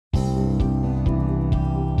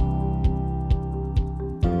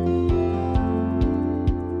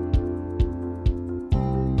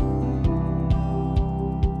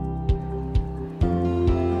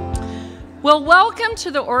Well, welcome to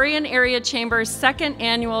the Orion Area Chamber's second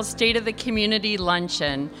annual State of the Community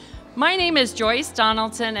Luncheon. My name is Joyce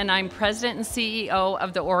Donaldson, and I'm President and CEO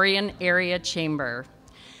of the Orion Area Chamber.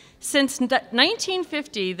 Since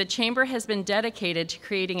 1950, the Chamber has been dedicated to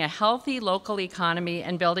creating a healthy local economy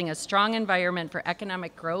and building a strong environment for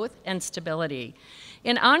economic growth and stability.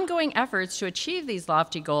 In ongoing efforts to achieve these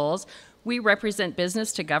lofty goals, we represent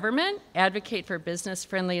business to government, advocate for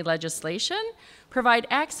business-friendly legislation, provide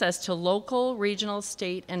access to local, regional,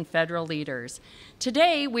 state, and federal leaders.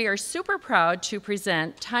 Today, we are super proud to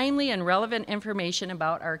present timely and relevant information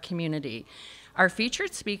about our community. Our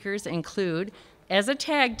featured speakers include, as a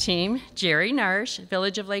tag team, Jerry Narsh,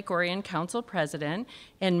 Village of Lake Orion Council President,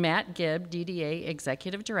 and Matt Gibb, DDA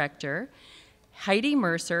Executive Director, Heidi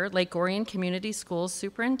Mercer, Lake Orion Community Schools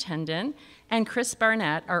Superintendent, and Chris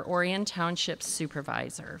Barnett, our Orion Township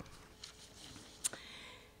Supervisor.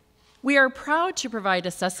 We are proud to provide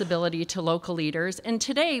accessibility to local leaders, and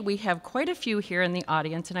today we have quite a few here in the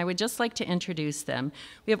audience, and I would just like to introduce them.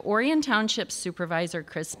 We have Orion Township Supervisor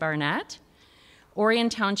Chris Barnett, Orion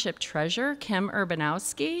Township Treasurer Kim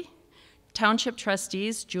Urbanowski, Township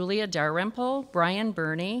Trustees Julia Dalrymple, Brian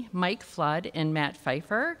Burney, Mike Flood, and Matt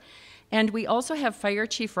Pfeiffer, and we also have Fire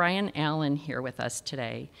Chief Ryan Allen here with us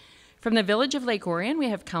today. From the Village of Lake Orion, we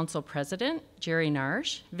have Council President Jerry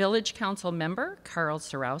Narsh, Village Council Member Carl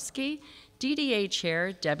Sorowski, DDA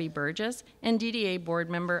Chair Debbie Burgess, and DDA Board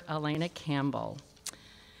Member Elena Campbell.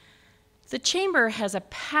 The Chamber has a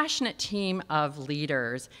passionate team of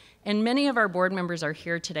leaders, and many of our board members are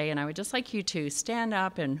here today, and I would just like you to stand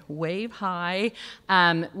up and wave hi.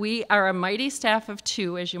 We are a mighty staff of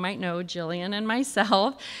two, as you might know, Jillian and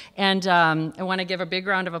myself, and I want to give a big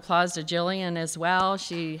round of applause to Jillian as well.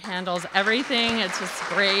 She handles everything. It's just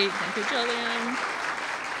great. Thank you, Jillian.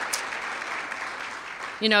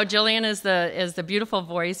 You know, Jillian is the beautiful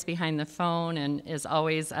voice behind the phone and is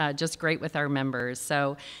always just great with our members.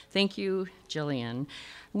 So thank you, Jillian.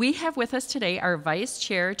 We have with us today our Vice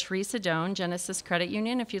Chair, Teresa Doan, Genesis Credit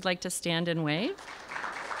Union, if you'd like to stand and wave.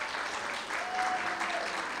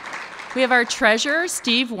 We have our Treasurer,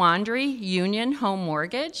 Steve Wandry, Union Home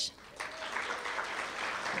Mortgage.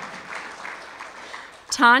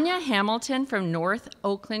 Tanya Hamilton from North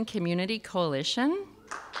Oakland Community Coalition.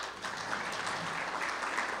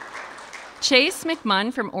 Chase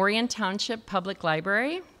McMunn from Orion Township Public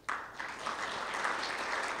Library.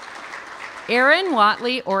 Aaron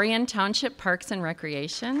Watley, Orion Township Parks and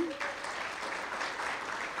Recreation.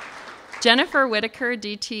 Jennifer Whitaker,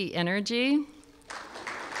 DT Energy.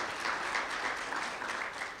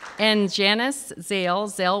 And Janice Zale,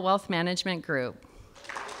 Zale Wealth Management Group.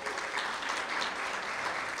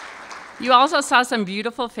 You also saw some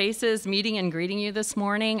beautiful faces meeting and greeting you this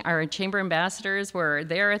morning. Our chamber ambassadors were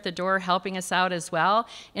there at the door helping us out as well.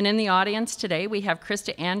 And in the audience today, we have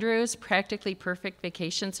Krista Andrews, Practically Perfect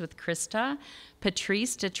Vacations with Krista,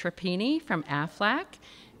 Patrice DeTrapini from Aflac,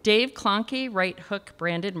 Dave Klonke, Right Hook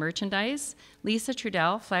Branded Merchandise, Lisa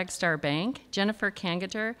Trudell, Flagstar Bank, Jennifer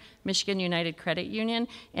Kangater, Michigan United Credit Union,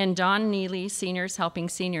 and Dawn Neely, Seniors Helping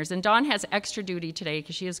Seniors. And Dawn has extra duty today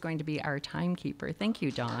because she is going to be our timekeeper. Thank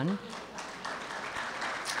you, Dawn.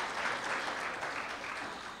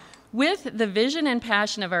 With the vision and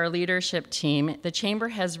passion of our leadership team, the Chamber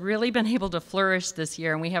has really been able to flourish this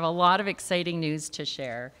year, and we have a lot of exciting news to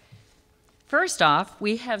share. First off,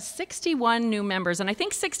 we have 61 new members, and I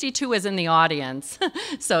think 62 is in the audience,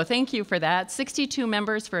 so thank you for that. 62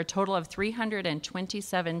 members for a total of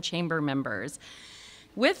 327 Chamber members.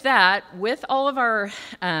 With that, with all of our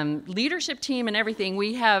leadership team and everything,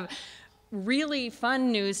 we have really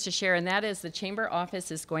fun news to share, and that is the Chamber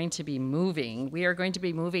office is going to be moving. We are going to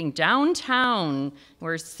be moving downtown.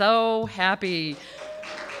 We're so happy.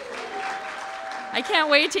 I can't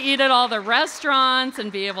wait to eat at all the restaurants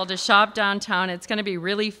and be able to shop downtown. It's going to be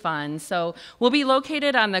really fun. So we'll be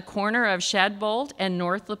located on the corner of Shadbolt and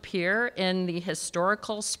North Lapeer in the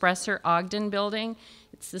historical Spresser Ogden building.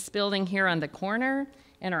 It's this building here on the corner,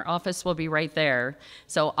 and our office will be right there.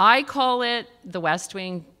 So I call it the West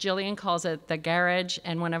Wing, Jillian calls it the garage,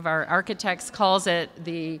 and one of our architects calls it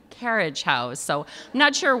the carriage house. So I'm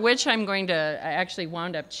not sure which I'm going to actually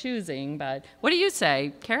wound up choosing, but what do you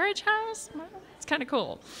say? Carriage house? It's kind of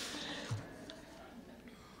cool.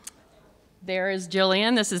 There is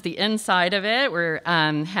Jillian. This is the inside of it. We're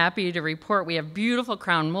happy to report we have beautiful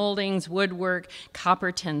crown moldings, woodwork,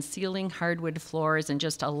 copper tin ceiling, hardwood floors, and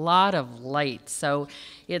just a lot of light. So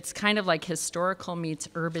it's kind of like historical meets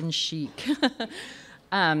urban chic.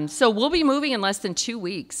 So we'll be moving in less than 2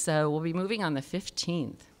 weeks. So we'll be moving on the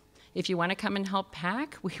 15th. If you want to come and help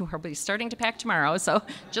pack, we will be starting to pack tomorrow, so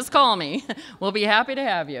just call me. We'll be happy to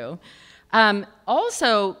have you.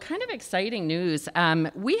 Also, kind of exciting news,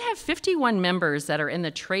 we have 51 members that are in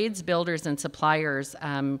the trades, builders, and suppliers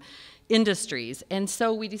industries. And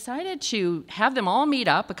so we decided to have them all meet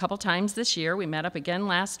up a couple times this year. We met up again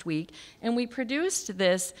last week, and we produced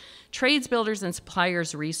this Trades, Builders, and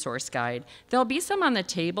Suppliers Resource Guide. There'll be some on the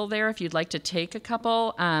table there if you'd like to take a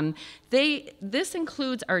couple. This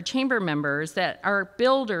includes our chamber members that are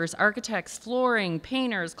builders, architects, flooring,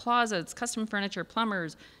 painters, closets, custom furniture,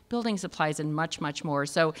 plumbers, building supplies, and much, much more.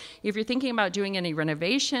 So if you're thinking about doing any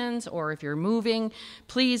renovations or if you're moving,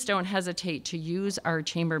 please don't hesitate to use our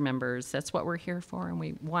chamber members. That's what we're here for, and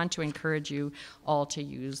we want to encourage you all to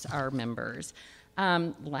use our members.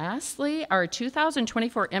 Lastly, our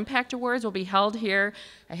 2024 Impact Awards will be held here.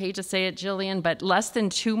 I hate to say it, Jillian, but less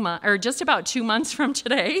than 2 months, or just about 2 months from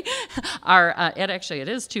today. It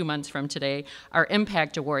is 2 months from today, our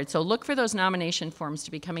Impact Awards. So look for those nomination forms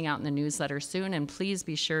to be coming out in the newsletter soon, and please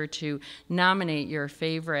be sure to nominate your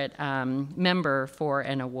favorite member for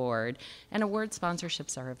an award. And award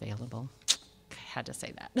sponsorships are available. Had to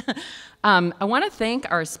say that. I want to thank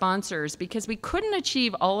our sponsors because we couldn't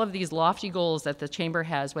achieve all of these lofty goals that the Chamber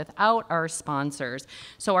has without our sponsors.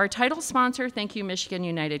 So our title sponsor, thank you, Michigan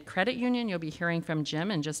United Credit Union. You'll be hearing from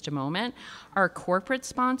Jim in just a moment. Our corporate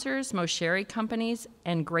sponsors, Mosheri Companies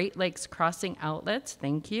and Great Lakes Crossing Outlets,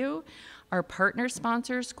 thank you. Our partner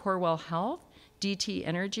sponsors, Corewell Health, DT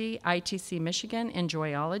Energy, ITC Michigan, and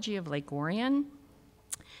Joyology of Lake Orion.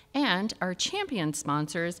 And our champion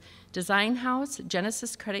sponsors, Design House,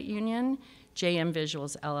 Genesis Credit Union, JM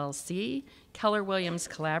Visuals LLC, Keller Williams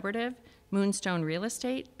Collaborative, Moonstone Real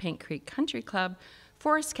Estate, Paint Creek Country Club,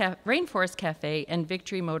 Rainforest Cafe, and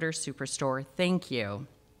Victory Motors Superstore. Thank you.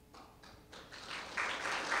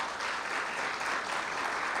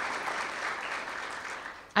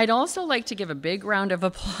 I'd also like to give a big round of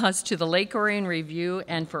applause to the Lake Orion Review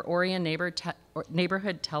and for Orion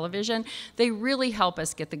Neighborhood Television. They really help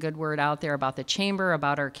us get the good word out there about the Chamber,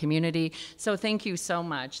 about our community. So thank you so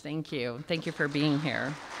much. Thank you. Thank you for being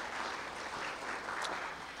here.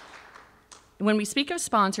 When we speak of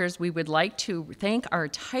sponsors, we would like to thank our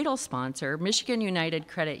title sponsor, Michigan United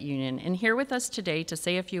Credit Union. And here with us today to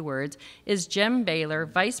say a few words is Jim Baylor,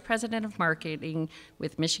 Vice President of Marketing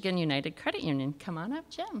with Michigan United Credit Union. Come on up,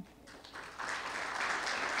 Jim.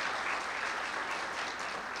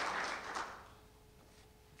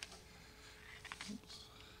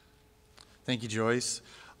 Thank you, Joyce,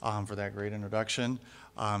 for that great introduction.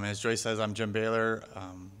 As Joyce says, I'm Jim Baylor,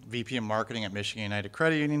 VP of Marketing at Michigan United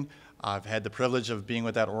Credit Union. I've had the privilege of being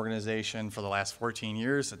with that organization for the last 14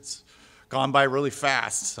 years. It's gone by really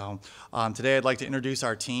fast. So today I'd like to introduce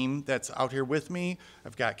our team that's out here with me.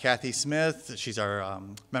 I've got Kathy Smith. She's our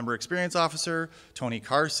Member Experience Officer. Tony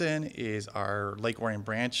Carson is our Lake Orion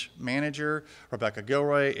Branch Manager. Rebecca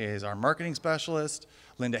Gilroy is our Marketing Specialist.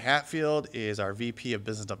 Linda Hatfield is our VP of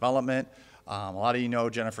Business Development. A lot of you know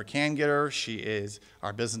Jennifer Cangetter. She is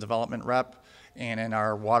our Business Development Rep. And in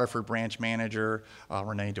our Waterford Branch Manager,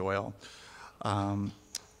 Renee Doyle.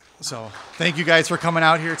 So thank you guys for coming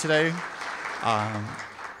out here today.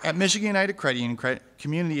 At Michigan United Credit Union,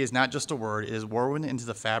 community is not just a word, it is woven into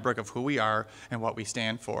the fabric of who we are and what we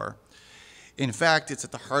stand for. In fact, it's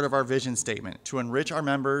at the heart of our vision statement, to enrich our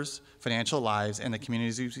members' financial lives and the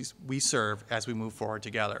communities we serve as we move forward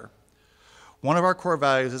together. One of our core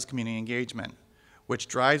values is community engagement, which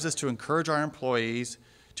drives us to encourage our employees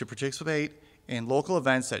to participate in local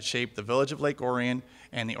events that shape the village of Lake Orion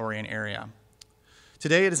and the Orion area.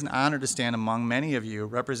 Today, it is an honor to stand among many of you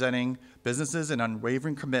representing businesses and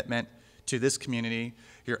unwavering commitment to this community.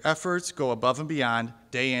 Your efforts go above and beyond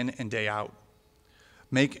day in and day out.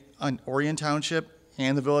 Make Orion Township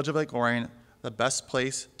and the village of Lake Orion the best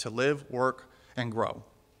place to live, work, and grow.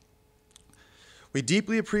 We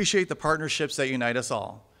deeply appreciate the partnerships that unite us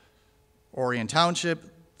all. Orion Township,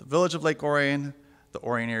 the village of Lake Orion, the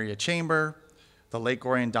Orion Area Chamber, the Lake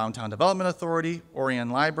Orion Downtown Development Authority, Orion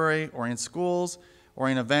Library, Orion Schools,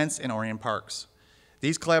 Orion Events, and Orion Parks.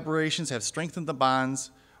 These collaborations have strengthened the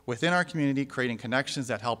bonds within our community, creating connections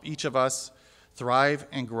that help each of us thrive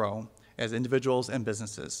and grow as individuals and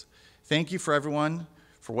businesses. Thank you for everyone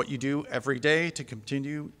for what you do every day to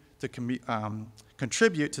continue to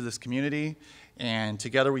contribute to this community, and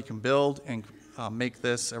together we can build and make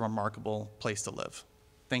this a remarkable place to live.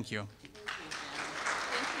 Thank you.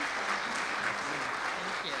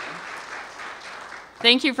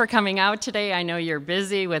 Thank you for coming out today. I know you're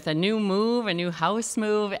busy with a new move, a new house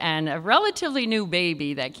move, and a relatively new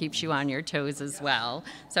baby that keeps you on your toes as well.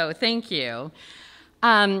 So thank you.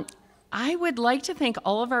 I would like to thank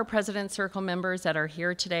all of our President's Circle members that are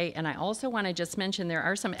here today, and I also want to just mention there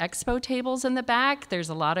are some expo tables in the back. There's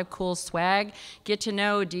a lot of cool swag. Get to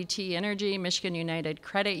know DT Energy, Michigan United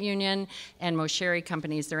Credit Union, and Mosheri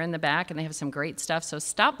companies. They're in the back, and they have some great stuff, so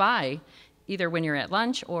stop by either when you're at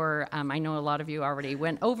lunch or I know a lot of you already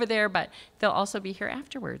went over there, but they'll also be here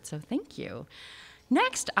afterwards, so thank you.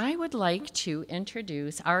 Next, I would like to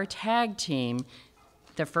introduce our tag team.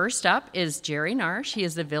 The first up is Jerry Narsh. He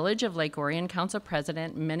is the Village of Lake Orion Council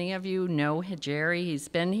President. Many of you know Jerry. He's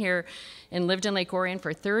been here and lived in Lake Orion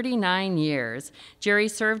for 39 years. Jerry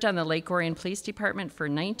served on the Lake Orion Police Department for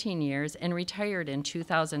 19 years and retired in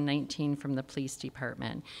 2019 from the Police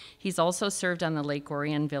Department. He's also served on the Lake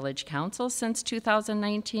Orion Village Council since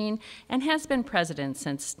 2019 and has been president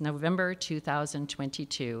since November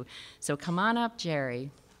 2022. So come on up,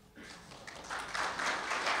 Jerry.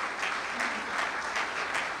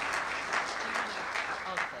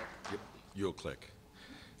 You'll click.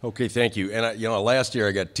 Okay, thank you. And last year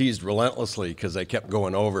I got teased relentlessly because I kept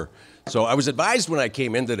going over. So I was advised when I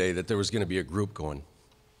came in today that there was going to be a group going.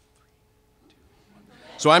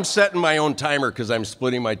 So I'm setting my own timer because I'm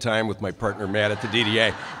splitting my time with my partner Matt at the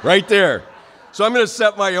DDA. Right there. So I'm going to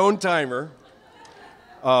set my own timer.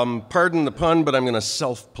 Pardon the pun, but I'm going to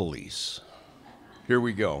self-police. Here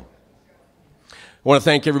we go. I want to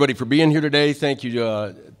thank everybody for being here today. Thank you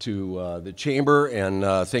to the Chamber,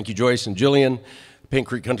 and thank you, Joyce and Jillian, Paint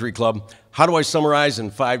Creek Country Club. How do I summarize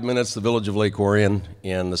in 5 minutes the Village of Lake Orion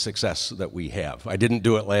and the success that we have? I didn't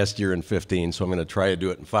do it last year in 15, so I'm going to try to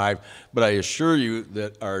do it in 5, but I assure you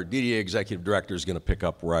that our DDA Executive Director is going to pick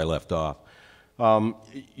up where I left off.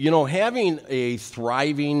 Having a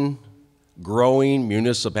thriving, growing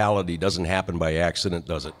municipality doesn't happen by accident,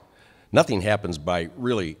 does it? Nothing happens by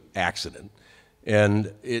really accident.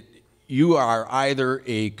 And you are either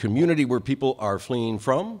a community where people are fleeing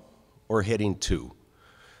from or heading to.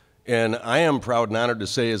 And I am proud and honored to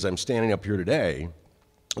say, as I'm standing up here today,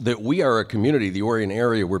 that we are a community, the Orion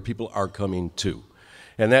area, where people are coming to.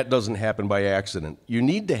 And that doesn't happen by accident. You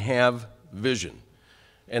need to have vision.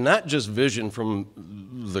 And not just vision from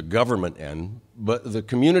the government end, but the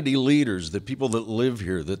community leaders, the people that live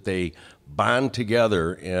here, that they bond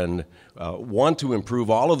together and want to improve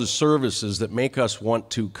all of the services that make us want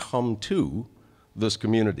to come to this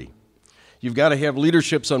community. You've got to have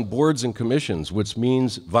leaderships on boards and commissions, which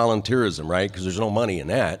means volunteerism, right? Because there's no money in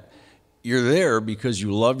that. You're there because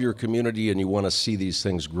you love your community and you want to see these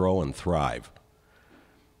things grow and thrive.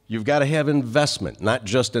 You've got to have investment, not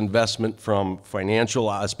just investment from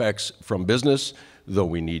financial aspects from business, though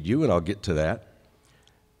we need you, and I'll get to that.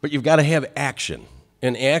 But you've got to have action.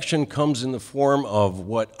 And action comes in the form of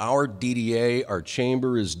what our DDA, our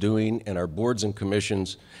chamber is doing, and our boards and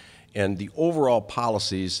commissions, and the overall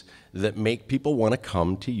policies that make people want to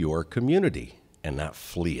come to your community and not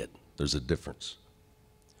flee it. There's a difference.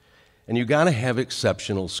 And you got to have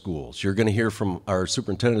exceptional schools. You're going to hear from our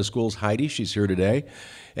superintendent of schools, Heidi. She's here today.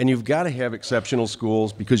 And you've got to have exceptional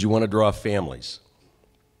schools because you want to draw families.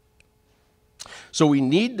 So we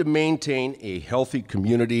need to maintain a healthy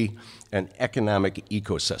community and economic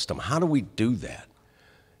ecosystem. How do we do that?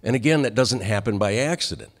 And again, that doesn't happen by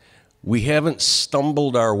accident. We haven't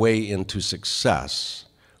stumbled our way into success.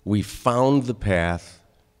 We found the path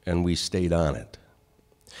and we stayed on it.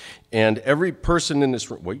 And every person in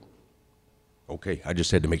this room, wait. Okay, I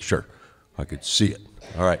just had to make sure I could see it.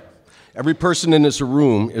 All right. Every person in this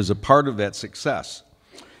room is a part of that success.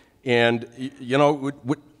 And,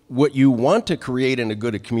 what you want to create in a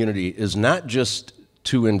good community is not just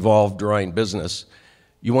to involve drawing business.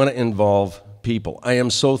 You want to involve people. I am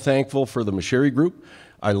so thankful for the Mosheri Group.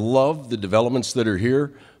 I love the developments that are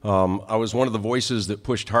here. I was one of the voices that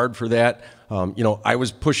pushed hard for that. I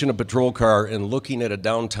was pushing a patrol car and looking at a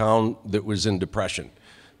downtown that was in depression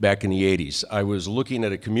back in the 80s. I was looking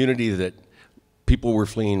at a community that people were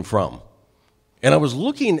fleeing from. And I was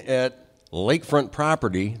looking at lakefront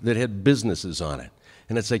property that had businesses on it.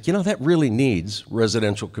 And it's like, that really needs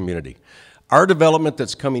residential community. Our development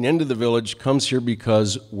that's coming into the village comes here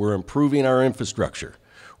because we're improving our infrastructure.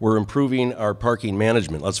 We're improving our parking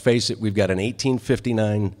management. Let's face it, we've got an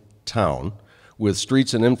 1859 town with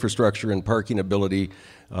streets and infrastructure and parking ability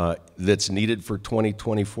that's needed for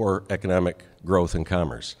 2024 economic growth and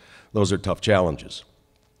commerce. Those are tough challenges.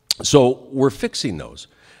 So we're fixing those.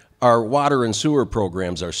 Our water and sewer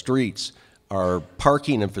programs, our streets, our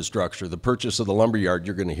parking infrastructure, the purchase of the lumberyard,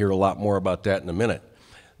 you're going to hear a lot more about that in a minute.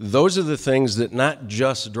 Those are the things that not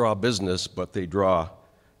just draw business, but they draw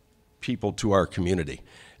people to our community.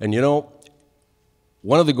 And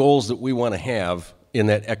one of the goals that we want to have in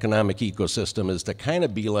that economic ecosystem is to kind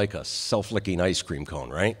of be like a self-licking ice cream cone,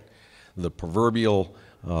 right? The proverbial,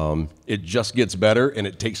 it just gets better and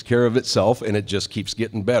it takes care of itself and it just keeps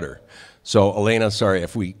getting better. So Elena, sorry,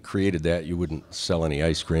 if we created that, you wouldn't sell any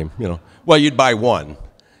ice cream, you know. Well, you'd buy one.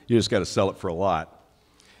 You just got to sell it for a lot.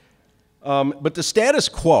 But the status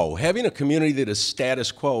quo, having a community that is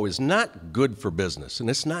status quo is not good for business, and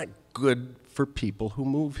it's not good for people who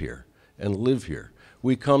move here and live here.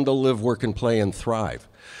 We come to live, work, and play and thrive.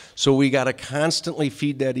 So we got to constantly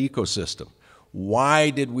feed that ecosystem.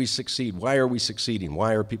 Why did we succeed? Why are we succeeding?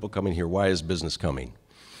 Why are people coming here? Why is business coming?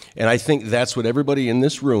 And I think that's what everybody in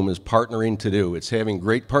this room is partnering to do. It's having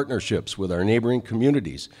great partnerships with our neighboring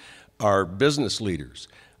communities, our business leaders,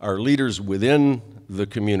 our leaders within the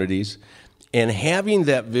communities, and having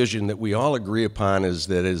that vision that we all agree upon is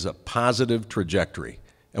a positive trajectory.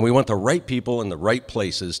 And we want the right people in the right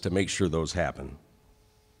places to make sure those happen.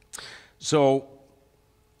 So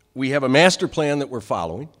we have a master plan that we're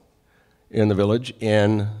following in the village,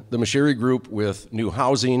 and the Masheri Group with new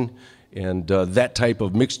housing and that type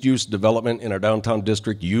of mixed-use development in our downtown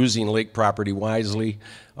district using lake property wisely.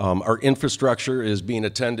 Our infrastructure is being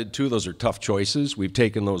attended to. Those are tough choices. We've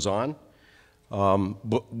taken those on.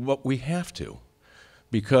 But we have to,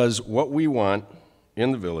 because what we want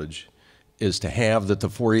in the village is to have that the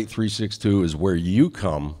 48362 is where you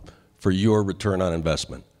come for your return on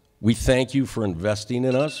investment. We thank you for investing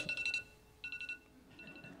in us.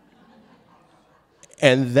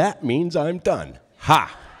 And that means I'm done.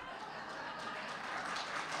 Ha!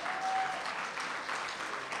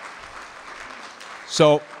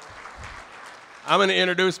 So, I'm going to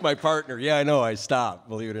introduce my partner. Yeah, I know, I stopped,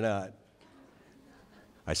 believe it or not.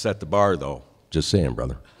 I set the bar, though. Just saying,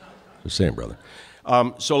 brother. Just saying, brother.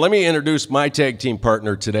 So let me introduce my tag team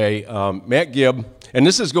partner today, Matt Gibb. And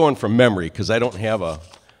this is going from memory, because I don't have a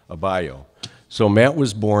bio. So Matt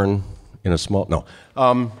was born in a small, no.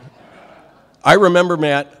 I remember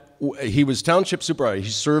Matt, he was township supervisor. He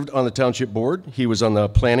served on the township board. He was on the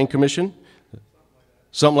planning commission.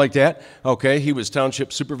 Something like that? Okay, he was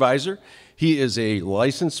township supervisor. He is a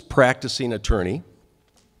licensed practicing attorney.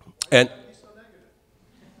 And,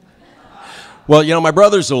 well, you know, my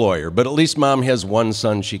brother's a lawyer, but at least Mom has one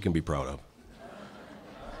son she can be proud of.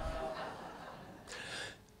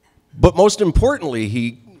 But most importantly,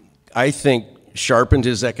 he, I think, sharpened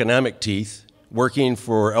his economic teeth, working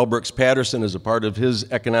for L. Brooks Patterson as a part of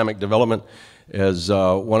his economic development as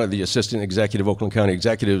one of the assistant executive Oakland County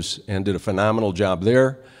executives, and did a phenomenal job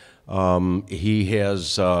there. He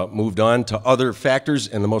has moved on to other factors,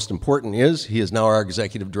 and the most important is he is now our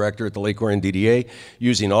executive director at the Lake Orion DDA,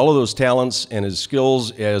 using all of those talents and his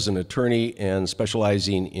skills as an attorney and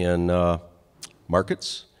specializing in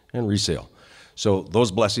markets and resale. So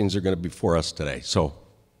those blessings are going to be for us today. So,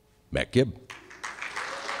 Matt Gibb.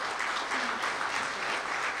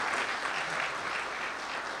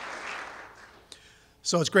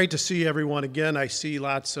 So it's great to see everyone again. I see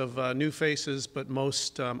lots of new faces, but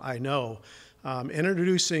most I know.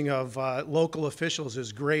 Introducing of local officials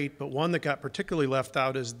is great, but one that got particularly left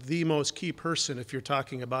out is the most key person if you're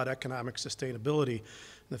talking about economic sustainability.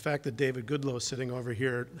 And the fact that David Goodlow is sitting over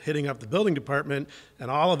here hitting up the building department,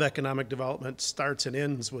 and all of economic development starts and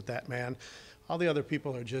ends with that man. All the other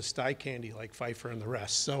people are just eye candy like Pfeiffer and the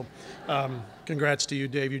rest. So congrats to you,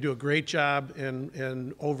 Dave. You do a great job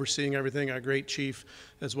in overseeing everything, a great chief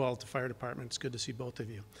as well at the fire department. It's good to see both of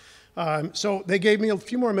you. So they gave me a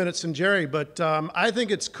few more minutes than Jerry, but I think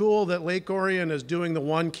it's cool that Lake Orion is doing the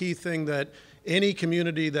one key thing that any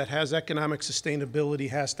community that has economic sustainability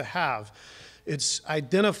has to have. It's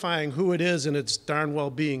identifying who it is, and it's darn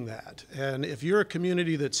well being that. And if you're a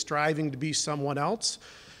community that's striving to be someone else,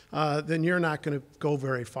 then you're not going to go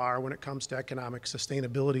very far when it comes to economic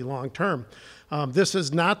sustainability long term. This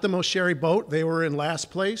is not the Masheri boat. They were in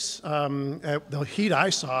last place at the heat I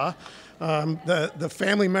saw. The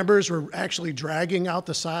family members were actually dragging out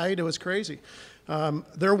the side. It was crazy.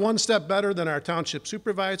 They're one step better than our township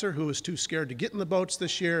supervisor, who was too scared to get in the boats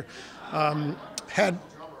this year.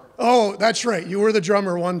 Oh, that's right. You were the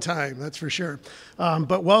drummer one time, that's for sure.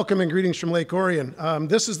 But welcome and greetings from Lake Orion.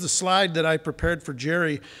 This is the slide that I prepared for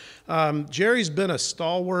Jerry. Jerry's been a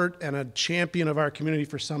stalwart and a champion of our community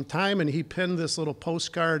for some time, and he pinned this little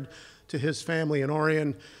postcard to his family in Orion.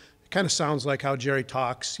 It kind of sounds like how Jerry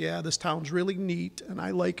talks. Yeah, this town's really neat, and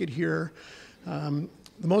I like it here. The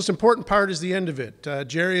most important part is the end of it.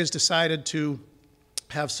 Jerry has decided to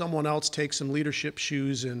have someone else take some leadership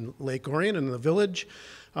shoes in Lake Orion and in the village.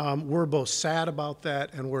 We're both sad about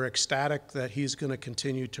that, and we're ecstatic that he's going to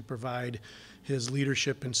continue to provide his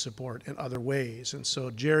leadership and support in other ways. And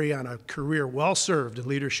so, Jerry, on a career well served in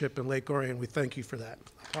leadership in Lake Orion, we thank you for that.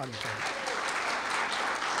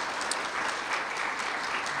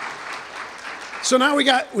 So now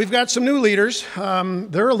we've got some new leaders.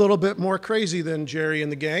 They're a little bit more crazy than Jerry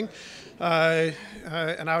and the gang.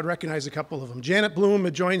 And I would recognize a couple of them. Janet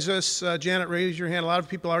Bloom joins us. Janet, raise your hand. A lot of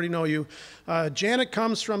people already know you. Janet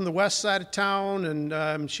comes from the west side of town,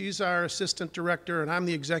 and she's our assistant director, and I'm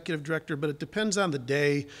the executive director, but it depends on the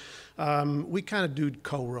day. We kind of do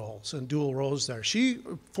co-roles and dual roles there. She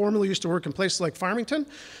formerly used to work in places like Farmington,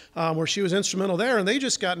 where she was instrumental there, and they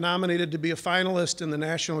just got nominated to be a finalist in the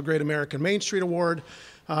National Great American Main Street Award.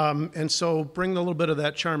 And so bring a little bit of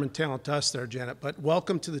that charm and talent to us there, Janet. But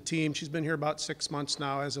welcome to the team. She's been here about 6 months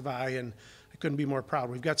now, as have I, and I couldn't be more proud.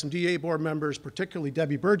 We've got some DA board members, particularly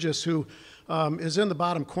Debbie Burgess, who is in the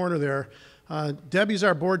bottom corner there. Debbie's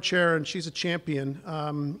our board chair, and she's a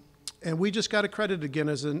champion. And we just got accredited again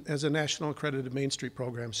as a national accredited Main Street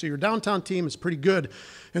program. So your downtown team is pretty good.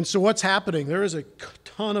 And so what's happening? There is a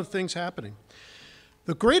ton of things happening.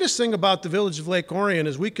 The greatest thing about the Village of Lake Orion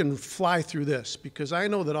is we can fly through this, because I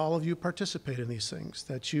know that all of you participate in these things,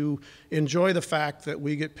 that you enjoy the fact that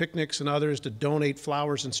we get picnics and others to donate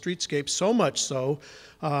flowers and streetscapes, so much so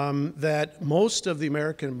that most of the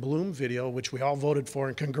American Bloom video, which we all voted for,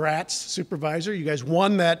 and congrats, Supervisor, you guys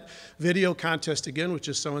won that video contest again, which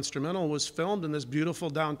is so instrumental, was filmed in this beautiful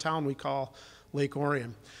downtown we call Lake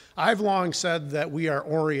Orion. I've long said that we are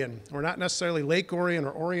Orion. We're not necessarily Lake Orion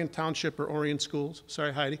or Orion Township or Orion Schools.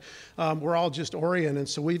 Sorry, Heidi. We're all just Orion. And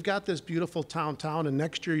so we've got this beautiful town, and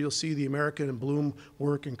next year you'll see the American and Bloom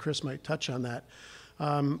work, and Chris might touch on that.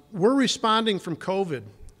 We're responding from COVID.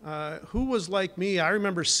 Who was like me? I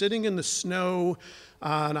remember sitting in the snow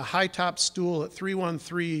on a high-top stool at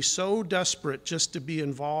 313, so desperate just to be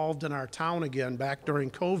involved in our town again back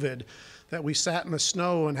during COVID that we sat in the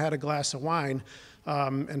snow and had a glass of wine.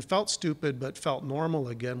 And felt stupid, but felt normal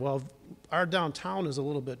again. Well, our downtown is a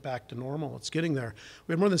little bit back to normal. It's getting there.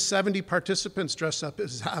 We had more than 70 participants dressed up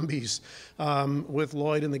as zombies with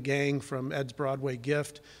Lloyd and the gang from Ed's Broadway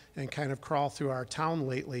Gift, and kind of crawl through our town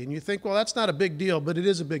lately. And you think, well, that's not a big deal, but it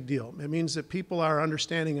is a big deal. It means that people are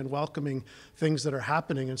understanding and welcoming things that are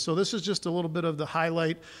happening. And so this is just a little bit of the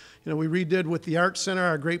highlight. You know, we redid with the Art Center,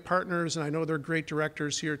 our great partners, and I know they're great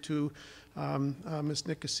directors here too. Ms.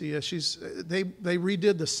 Nicosia, they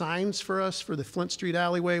redid the signs for us for the Flint Street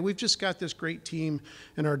alleyway. We've just got this great team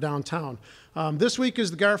in our downtown. This week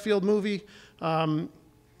is the Garfield movie.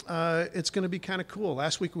 It's going to be kind of cool.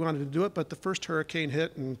 Last week we wanted to do it, but the first hurricane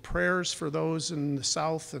hit, and prayers for those in the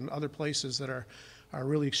south and other places that are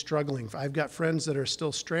really struggling. I've got friends that are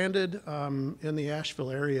still stranded in the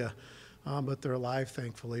Asheville area, but they're alive,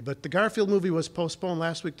 thankfully. But the Garfield movie was postponed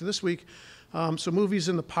last week to this week. So movies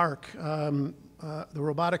in the park. The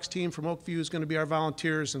robotics team from Oakview is going to be our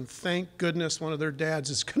volunteers, and thank goodness one of their dads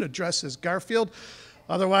is going to dress as Garfield.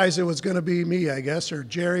 Otherwise, it was going to be me, I guess, or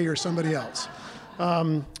Jerry or somebody else.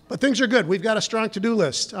 But things are good. We've got a strong to-do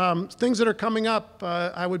list. Things that are coming up,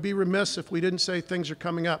 I would be remiss if we didn't say things are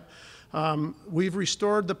coming up. We've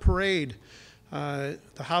restored the parade. The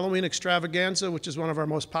Halloween extravaganza, which is one of our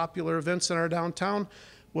most popular events in our downtown,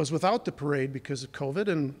 was without the parade because of COVID.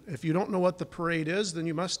 And if you don't know what the parade is, then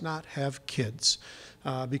you must not have kids,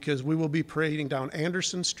 because we will be parading down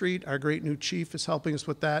Anderson Street. Our great new chief is helping us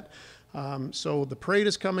with that. So the parade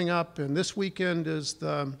is coming up, and this weekend is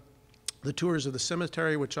the tours of the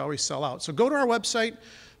cemetery, which always sell out. So go to our website.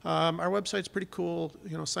 Our website's pretty cool.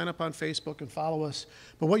 You know, sign up on Facebook and follow us.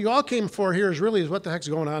 But what you all came for here is what the heck's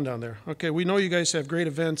going on down there. Okay, we know you guys have great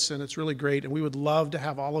events, and it's really great, and we would love to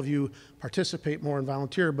have all of you participate more and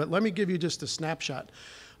volunteer. But let me give you just a snapshot.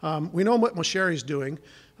 We know what Mosheri's doing,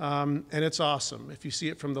 and it's awesome. If you see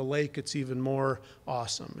it from the lake, it's even more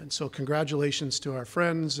awesome. And so congratulations to our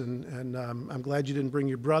friends, and I'm glad you didn't bring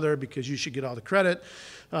your brother, because you should get all the credit.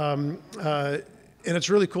 And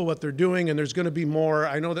it's really cool what they're doing, and there's going to be more.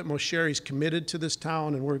 I know that Mosheri's committed to this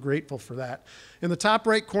town, and we're grateful for that. In the top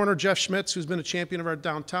right corner, Jeff Schmitz, who's been a champion of our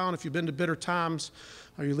downtown. If you've been to Bitter Tom's,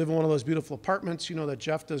 or you live in one of those beautiful apartments, you know that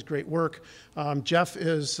Jeff does great work. Jeff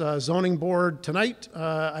is zoning board tonight.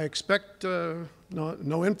 I expect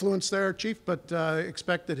no influence there, Chief, but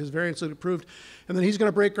expect that his variance will be approved. And then he's going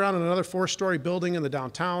to break ground on another 4-story building in the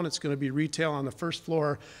downtown. It's going to be retail on the first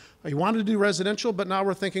floor. He wanted to do residential, but now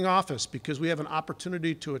we're thinking office, because we have an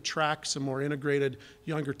opportunity to attract some more integrated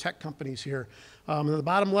younger tech companies here. In the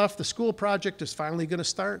bottom left, the school project is finally going to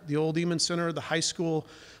start. The old Eamon Center, the high school.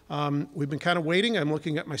 We've been kind of waiting. I'm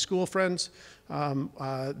looking at my school friends.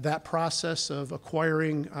 That process of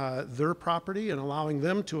acquiring their property and allowing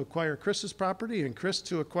them to acquire Chris's property, and Chris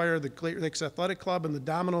to acquire the Great Lakes Athletic Club, and the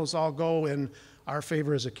dominoes all go in our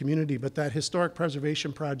favor as a community. But that historic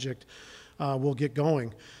preservation project will get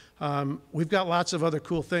going. We've got lots of other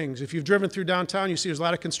cool things. If you've driven through downtown, you see there's a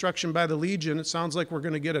lot of construction by the Legion. It sounds like we're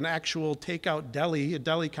going to get an actual takeout deli, a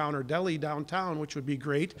deli counter deli downtown, which would be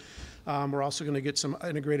great. We're also going to get some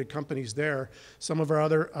integrated companies there. Some of our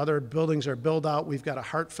other buildings are built out. We've got a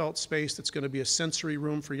heartfelt space that's going to be a sensory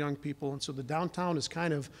room for young people. And so the downtown is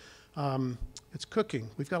kind of, it's cooking.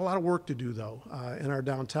 We've got a lot of work to do, though, in our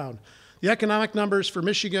downtown. The economic numbers for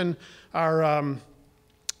Michigan are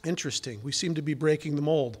interesting. We seem to be breaking the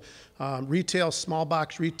mold. Retail, small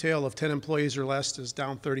box retail of 10 employees or less is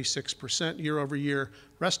down 36% year over year.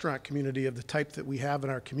 Restaurant community of the type that we have in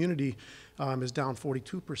our community is down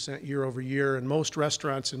 42% year over year. And most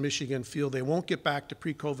restaurants in Michigan feel they won't get back to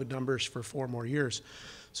pre-COVID numbers for 4 more years.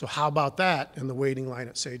 So how about that in the waiting line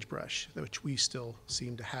at Sagebrush, which we still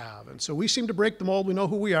seem to have? And so we seem to break the mold. We know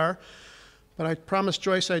who we are. But I promised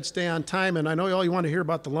Joyce I'd stay on time, and I know all you want to hear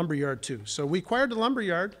about the lumberyard too. So we acquired the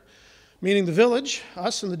lumberyard, meaning the village.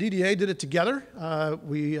 Us and the DDA did it together.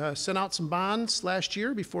 We sent out some bonds last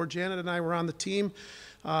year before Janet and I were on the team,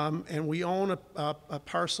 and we own a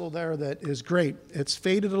parcel there that is great. It's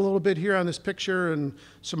faded a little bit here on this picture and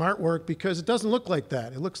some artwork because it doesn't look like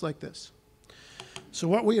that. It looks like this. So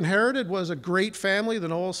what we inherited was a great family, the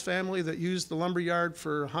Knowles family, that used the lumberyard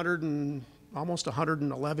for almost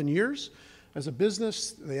 111 years. As a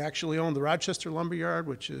business, they actually own the Rochester Lumberyard,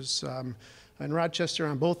 which is in Rochester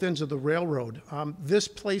on both ends of the railroad. This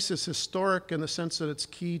place is historic in the sense that it's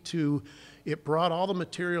key to, it brought all the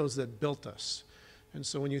materials that built us. And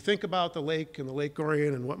so when you think about the lake and the Lake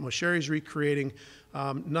Orion and what Mosherry's recreating,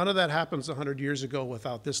 none of that happens 100 years ago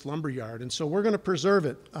without this lumberyard. And so we're going to preserve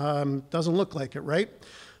it. Doesn't look like it, right?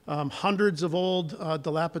 Hundreds of old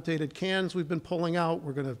dilapidated cans we've been pulling out.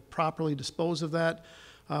 We're going to properly dispose of that.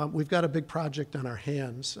 We've got a big project on our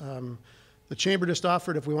hands. The chamber just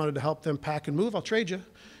offered if we wanted to help them pack and move, I'll trade you.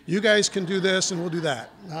 You guys can do this and we'll do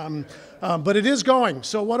that. But it is going.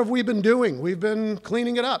 So what have we been doing? We've been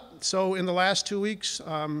cleaning it up. So in the last 2 weeks,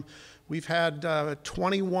 we've had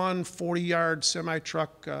 21 40-yard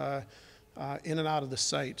semi-truck in and out of the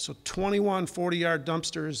site. So 21 40-yard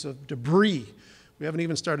dumpsters of debris. We haven't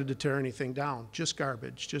even started to tear anything down, just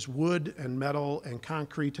garbage, just wood and metal and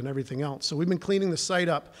concrete and everything else. So we've been cleaning the site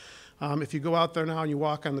up. If you go out there now and you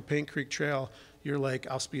walk on the Paint Creek Trail, you're like,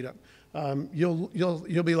 I'll speed up.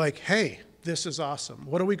 You'll be like, hey, this is awesome.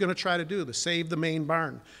 What are we going to try to do to save the main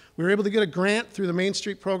barn? We were able to get a grant through the Main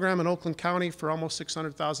Street program in Oakland County for almost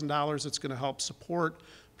 $600,000 that's going to help support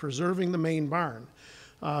preserving the main barn.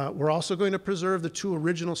 We're also going to preserve the 2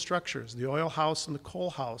 original structures, the oil house and the coal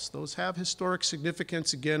house. Those have historic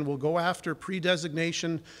significance. Again, we'll go after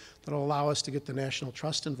pre-designation that'll allow us to get the National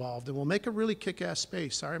Trust involved, and we'll make a really kick-ass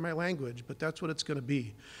space. Sorry my language, but that's what it's going to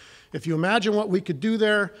be. If you imagine what we could do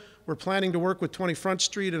there, we're planning to work with 20 Front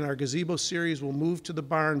Street, and our gazebo series will move to the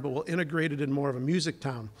barn, but we'll integrate it in more of a music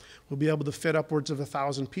town. We'll be able to fit upwards of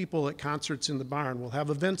 1,000 people at concerts in the barn. We'll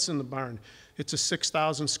have events in the barn. It's a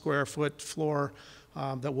 6,000 square foot floor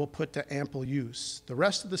that we'll put to ample use. The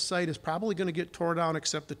rest of the site is probably going to get torn down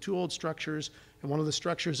except the 2 old structures and one of the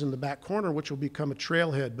structures in the back corner, which will become a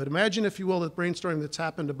trailhead. But imagine, if you will, the brainstorming that's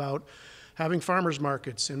happened about having farmers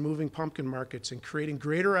markets and moving pumpkin markets and creating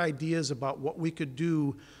greater ideas about what we could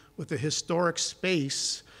do with the historic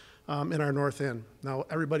space in our north end. Now,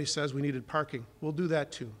 everybody says we needed parking. We'll do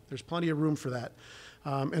that too. There's plenty of room for that.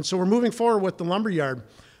 And so we're moving forward with the lumberyard.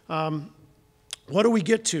 What do we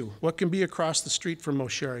get to? What can be across the street from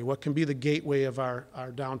Mosherry? What can be the gateway of our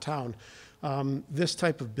downtown? This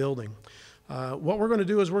type of building. What we're going to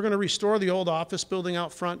do is we're going to restore the old office building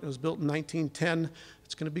out front. It was built in 1910.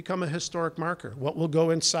 It's going to become a historic marker. What will go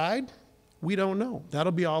inside? We don't know.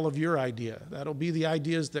 That'll be all of your idea. That'll be the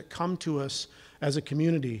ideas that come to us as a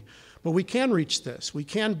community. But we can reach this. We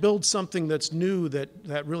can build something that's new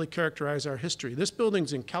that really characterizes our history. This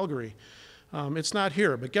building's in Calgary. It's not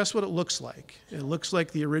here, but guess what it looks like? It looks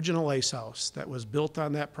like the original ice house that was built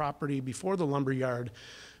on that property before the lumberyard,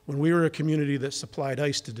 when we were a community that supplied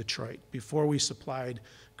ice to Detroit, before we supplied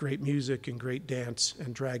great music and great dance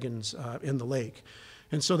and dragons in the lake.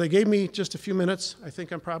 And so they gave me just a few minutes. I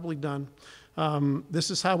think I'm probably done.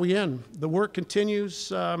 This is how we end. The work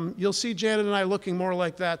continues. You'll see Janet and I looking more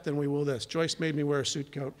like that than we will this. Joyce made me wear a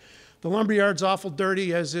suit coat. The lumberyard's awful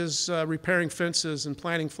dirty, as is repairing fences and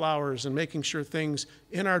planting flowers and making sure things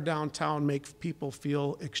in our downtown make people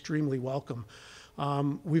feel extremely welcome.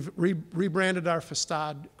 We've rebranded our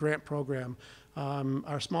facade grant program.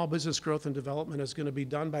 Our small business growth and development is going to be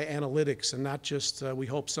done by analytics and not just we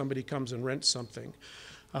hope somebody comes and rents something.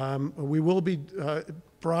 We will be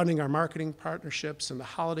broadening our marketing partnerships, and the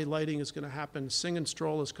holiday lighting is going to happen. Sing and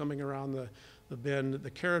Stroll is coming around the bend. The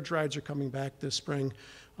carriage rides are coming back this spring.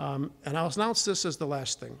 And I'll announce this as the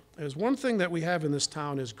last thing. There's one thing that we have in this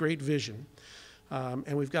town is great vision.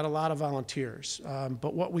 And we've got a lot of volunteers.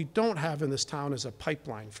 But what we don't have in this town is a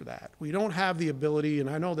pipeline for that. We don't have the ability, and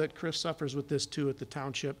I know that Chris suffers with this too at the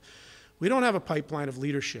township, we don't have a pipeline of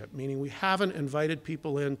leadership, meaning we haven't invited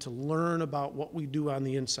people in to learn about what we do on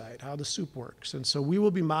the inside, how the soup works. And so we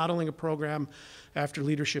will be modeling a program after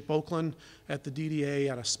Leadership Oakland at the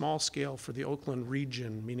DDA on a small scale for the Oakland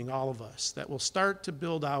region, meaning all of us, that will start to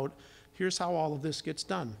build out, here's how all of this gets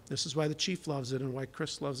done. This is why the chief loves it and why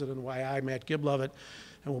Chris loves it and why I, Matt Gibb, love it,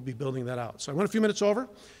 and we'll be building that out. So I went a few minutes over.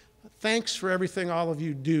 Thanks for everything all of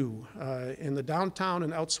you do in the downtown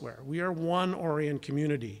and elsewhere. We are one Orion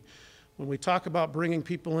community. When we talk about bringing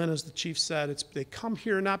people in, as the chief said, they come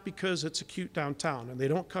here not because it's a cute downtown, and they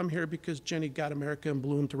don't come here because Jenny got America in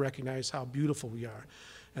Bloom to recognize how beautiful we are.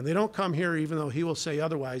 And they don't come here, even though he will say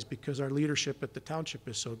otherwise, because our leadership at the township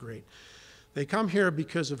is so great. They come here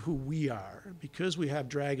because of who we are, because we have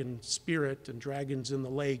dragon spirit and dragons in the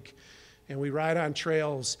lake, and we ride on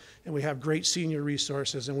trails, and we have great senior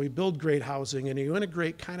resources, and we build great housing, and you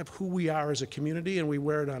integrate kind of who we are as a community, and we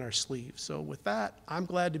wear it on our sleeves. So with that, I'm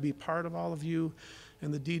glad to be part of all of you,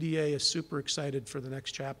 and the DDA is super excited for the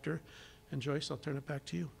next chapter. And Joyce, I'll turn it back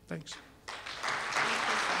to you. Thanks.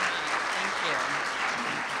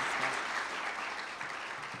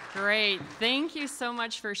 Great. Thank you so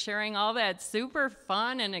much for sharing all that super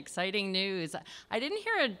fun and exciting news. I didn't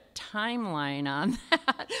hear a timeline on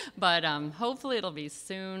that, but hopefully it'll be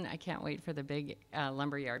soon. I can't wait for the big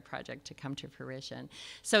lumberyard project to come to fruition.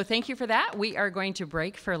 So thank you for that. We are going to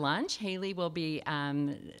break for lunch. Haley will be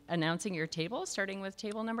announcing your table, starting with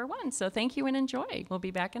table number 1. So thank you and enjoy. We'll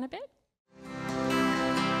be back in a bit.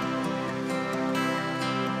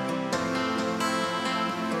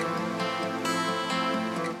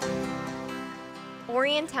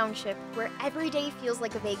 Orion Township, where every day feels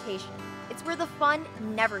like a vacation. It's where the fun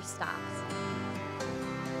never stops.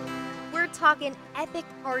 We're talking epic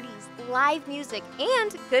parties, live music,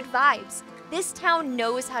 and good vibes. This town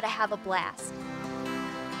knows how to have a blast.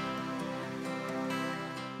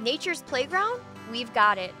 Nature's playground? We've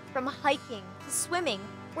got it. From hiking to swimming,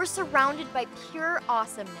 we're surrounded by pure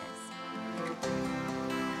awesomeness.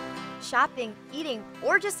 Shopping, eating,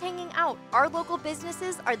 or just hanging out, our local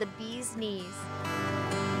businesses are the bee's knees.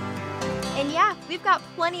 And yeah, we've got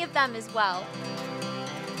plenty of them as well.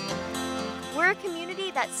 We're a community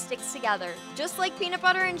that sticks together, just like peanut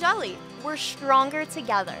butter and jelly. We're stronger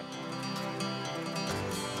together.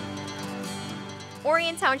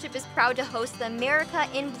 Orion Township is proud to host the America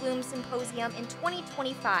in Bloom Symposium in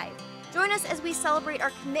 2025. Join us as we celebrate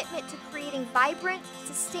our commitment to creating vibrant,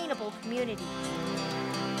 sustainable communities.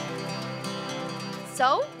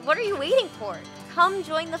 So, what are you waiting for? Come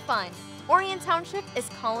join the fun. Orion Township is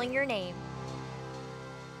calling your name.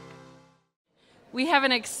 We have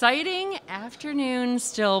an exciting afternoon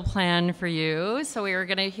still planned for you. So we are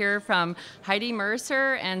going to hear from Heidi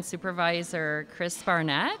Mercer and Supervisor Chris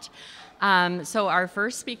Barnett. So our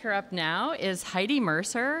first speaker up now is Heidi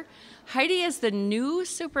Mercer. Heidi is the new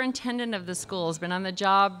superintendent of the school, has been on the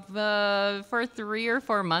job for 3 or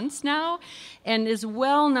 4 months now, and is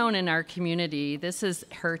well known in our community. This is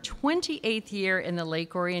her 28th year in the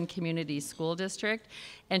Lake Orion Community School District,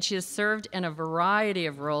 and she has served in a variety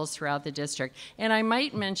of roles throughout the district. And I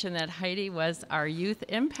might mention that Heidi was our Youth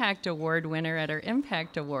Impact Award winner at our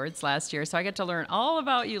Impact Awards last year, so I got to learn all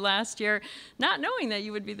about you last year, not knowing that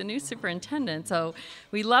you would be the new superintendent. So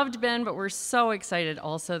we loved Ben, but we're so excited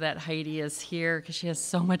also that Heidi is here because she has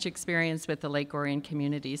so much experience with the Lake Orion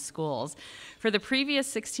Community Schools. For the previous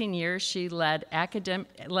 16 years, she led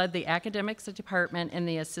the academics department and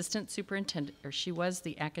the assistant superintendent, or she was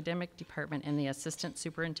the academic department and the assistant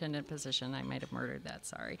superintendent position. I might have murdered that,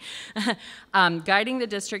 sorry. Guiding the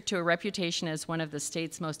district to a reputation as one of the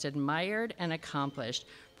state's most admired and accomplished.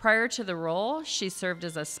 Prior to the role, she served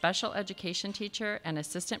as a special education teacher, an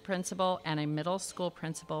assistant principal, and a middle school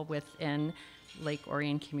principal within Lake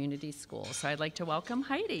Orion Community Schools. So I'd like to welcome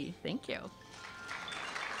Heidi. Thank you.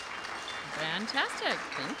 Fantastic.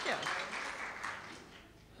 Thank you.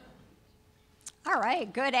 All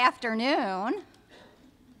right, good afternoon.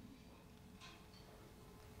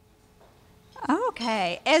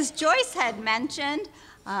 Okay, as Joyce had mentioned,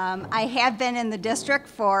 I have been in the district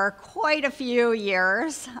for quite a few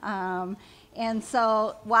years. And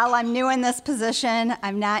so while I'm new in this position,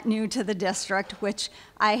 I'm not new to the district, which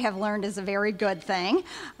I have learned is a very good thing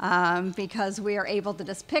because we are able to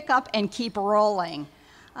just pick up and keep rolling.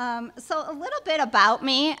 So a little bit about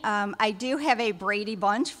me. I do have a Brady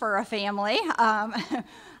Bunch for a family. I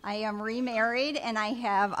am remarried and I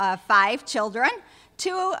have 5 children.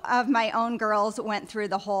 Two of my own girls went through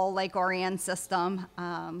the whole Lake Orion system,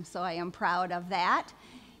 so I am proud of that.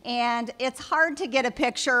 And it's hard to get a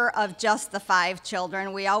picture of just the 5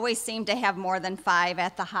 children. We always seem to have more than 5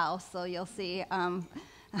 at the house, so you'll see a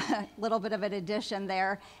little bit of an addition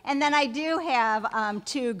there. And then I do have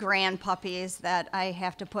 2 grand puppies that I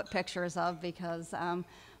have to put pictures of because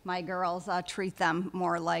my girls treat them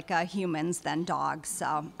more like humans than dogs,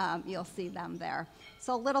 so you'll see them there.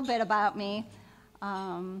 So a little bit about me.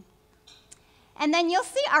 And then you'll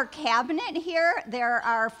see our cabinet here. There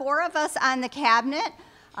are 4 of us on the cabinet.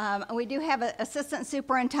 We do have an Assistant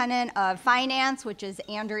Superintendent of Finance, which is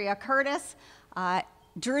Andrea Curtis.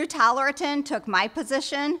 Drew Tollerton took my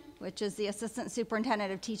position, which is the Assistant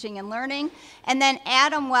Superintendent of Teaching and Learning. And then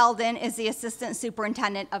Adam Weldon is the Assistant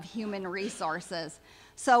Superintendent of Human Resources.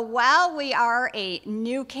 So while we are a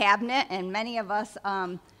new cabinet, and many of us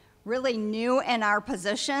really new in our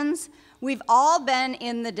positions, we've all been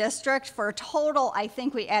in the district for a total, I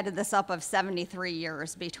think we added this up, of 73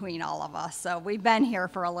 years between all of us. So we've been here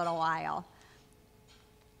for a little while.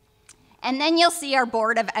 And then you'll see our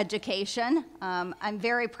Board of Education. I'm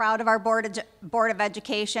very proud of our Board of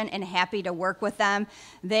Education and happy to work with them.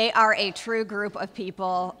 They are a true group of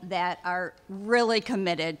people that are really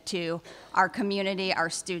committed to our community,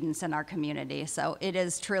 our students in our community. So it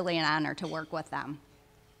is truly an honor to work with them.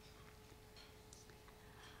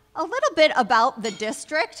 A little bit about the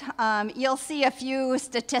district. You'll see a few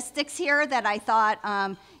statistics here that I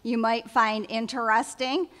thought you might find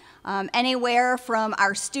interesting. Anywhere from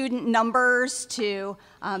our student numbers to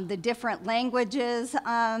the different languages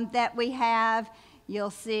that we have.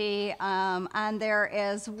 You'll see on there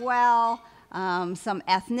as well some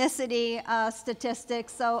ethnicity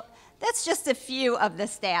statistics. So that's just a few of the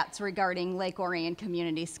stats regarding Lake Orion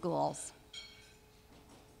Community Schools.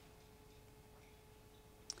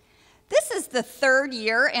 This is the 3rd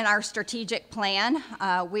year in our strategic plan.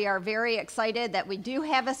 We are very excited that we do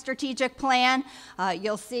have a strategic plan.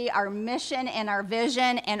 You'll see our mission and our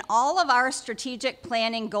vision and all of our strategic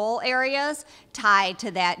planning goal areas tied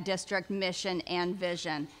to that district mission and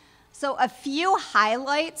vision. So a few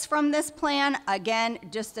highlights from this plan. Again,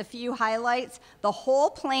 just a few highlights. The whole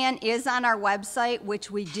plan is on our website, which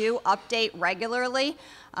we do update regularly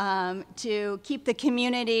to keep the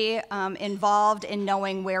community involved in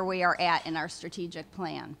knowing where we are at in our strategic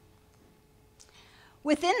plan.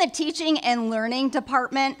 Within the teaching and learning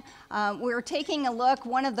department, we're taking a look.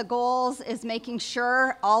 One of the goals is making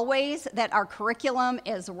sure always that our curriculum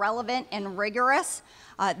is relevant and rigorous.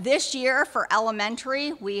 This year for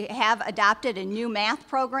elementary, we have adopted a new math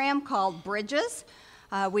program called Bridges.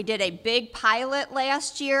 We did a big pilot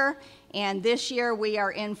last year, and this year we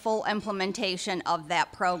are in full implementation of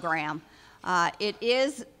that program. It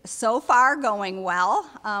is so far going well.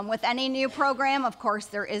 With any new program, of course,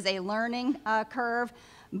 there is a learning curve,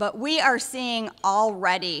 but we are seeing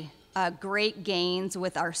already great gains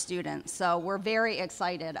with our students. So we're very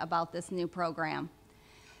excited about this new program.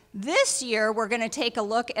 This year, we're going to take a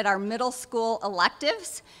look at our middle school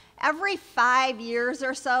electives. Every 5 years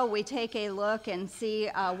or so, we take a look and see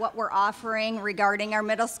what we're offering regarding our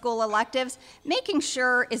middle school electives, making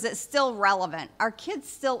sure, is it still relevant? Are kids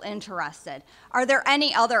still interested? Are there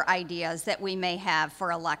any other ideas that we may have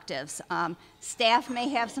for electives? Staff may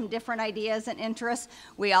have some different ideas and interests.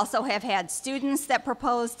 We also have had students that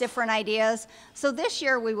propose different ideas. So this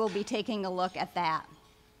year, we will be taking a look at that.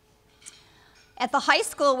 At the high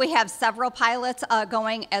school, we have several pilots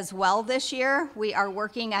going as well this year. We are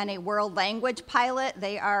working on a world language pilot.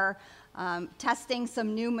 They are testing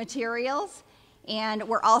some new materials. And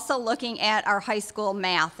we're also looking at our high school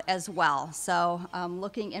math as well. So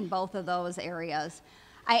looking in both of those areas.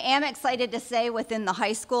 I am excited to say within the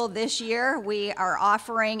high school this year, we are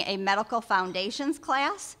offering a medical foundations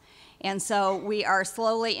class. And so we are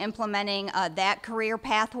slowly implementing that career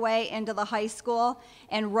pathway into the high school.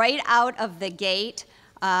 And right out of the gate,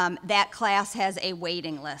 that class has a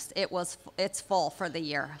waiting list. It's full for the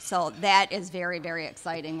year. So that is very, very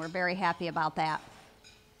exciting. We're very happy about that.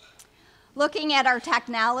 Looking at our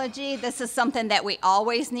technology, this is something that we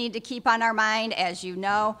always need to keep on our mind. As you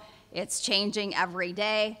know, it's changing every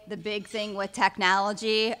day. The big thing with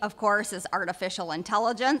technology, of course, is artificial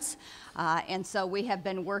intelligence. And so we have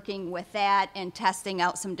been working with that and testing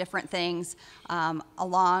out some different things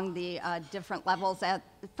along the different levels,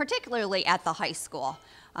 particularly at the high school.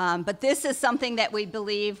 But this is something that we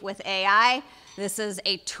believe with AI. This is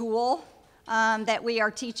a tool that we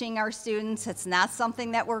are teaching our students. It's not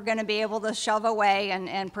something that we're going to be able to shove away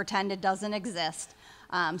and pretend it doesn't exist.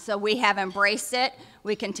 So we have embraced it,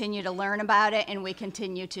 we continue to learn about it, and we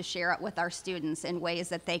continue to share it with our students in ways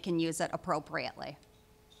that they can use it appropriately.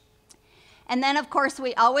 And then, of course,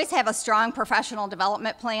 we always have a strong professional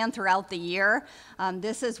development plan throughout the year.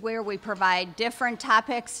 This is where we provide different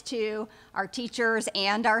topics to our teachers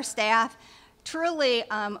and our staff. Truly,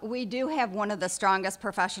 we do have one of the strongest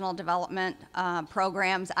professional development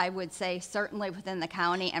programs, I would say, certainly within the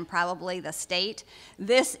county and probably the state.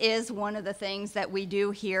 This is one of the things that we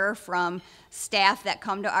do hear from staff that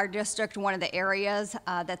come to our district, one of the areas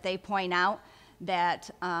that they point out that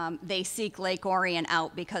they seek Lake Orion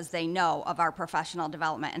out because they know of our professional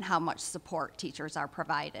development and how much support teachers are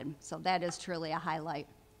provided. So that is truly a highlight.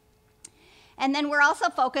 And then we're also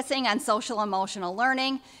focusing on social emotional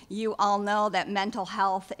learning. You all know that mental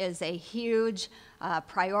health is a huge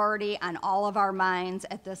priority on all of our minds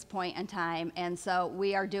at this point in time. And so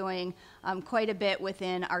we are doing quite a bit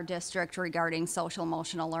within our district regarding social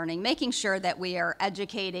emotional learning, making sure that we are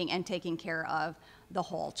educating and taking care of the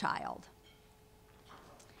whole child.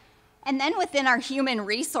 And then within our human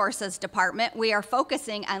resources department, we are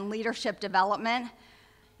focusing on leadership development.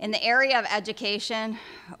 In the area of education,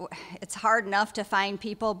 it's hard enough to find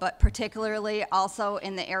people, but particularly also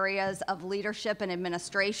in the areas of leadership and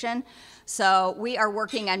administration. So we are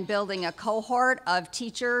working on building a cohort of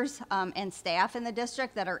teachers and staff in the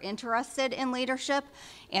district that are interested in leadership.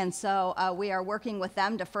 And so we are working with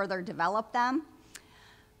them to further develop them.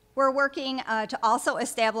 We're working to also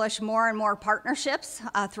establish more and more partnerships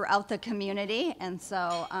throughout the community, and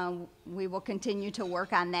so we will continue to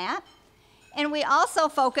work on that. And we also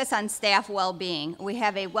focus on staff well-being. We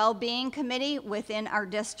have a well-being committee within our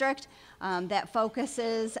district that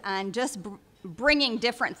focuses on just bringing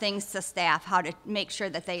different things to staff, how to make sure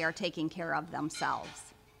that they are taking care of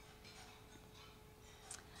themselves.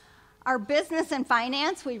 Our business and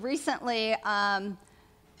finance, we recently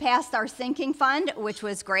passed our sinking fund, which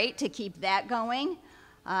was great to keep that going.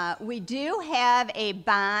 We do have a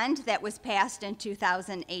bond that was passed in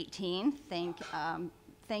 2018.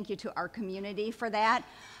 Thank you to our community for that.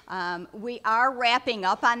 We are wrapping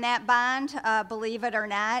up on that bond, believe it or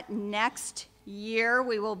not. Next year,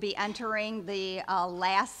 we will be entering the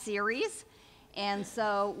last series. And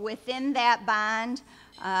so within that bond,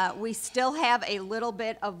 we still have a little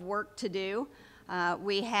bit of work to do.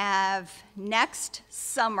 We have next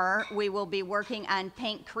summer, we will be working on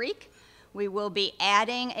Paint Creek. We will be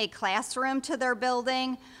adding a classroom to their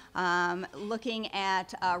building, looking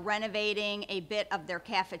at renovating a bit of their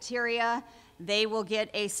cafeteria. They will get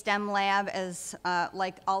a STEM lab as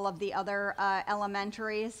like all of the other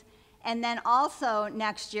elementaries. And then also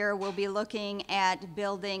next year, we'll be looking at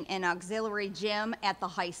building an auxiliary gym at the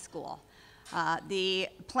high school. The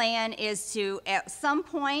plan is to, at some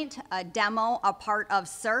point, demo a part of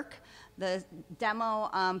CERC. The demo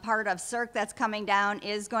part of CERC that's coming down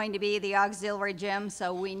is going to be the auxiliary gym,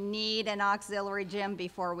 so we need an auxiliary gym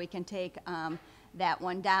before we can take that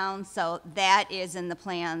one down. So that is in the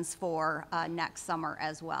plans for next summer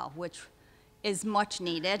as well, which is much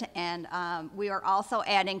needed. And we are also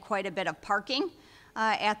adding quite a bit of parking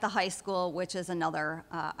at the high school, which is another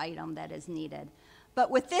item that is needed.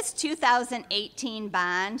 But with this 2018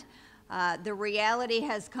 bond, the reality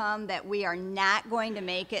has come that we are not going to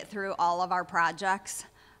make it through all of our projects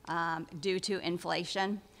due to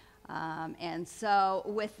inflation. And so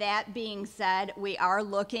with that being said, we are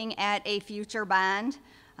looking at a future bond.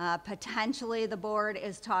 Potentially the board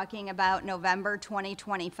is talking about November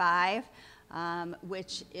 2025,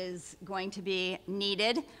 which is going to be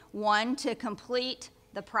needed. One, to complete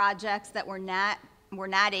the projects that we're not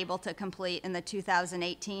able to complete in the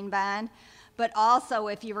 2018 bond. But also,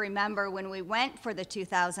 if you remember, when we went for the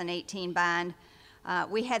 2018 bond,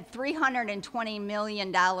 we had $320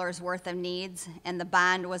 million worth of needs, and the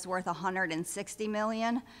bond was worth $160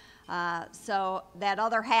 million. So that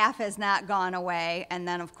other half has not gone away. And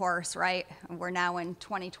then, of course, right, we're now in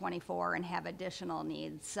 2024 and have additional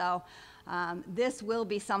needs. So this will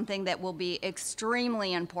be something that will be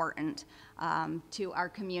extremely important to our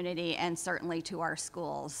community and certainly to our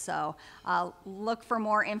schools. So look for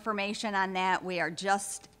more information on that. We are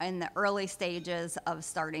just in the early stages of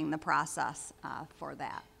starting the process for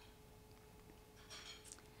that.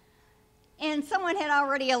 And someone had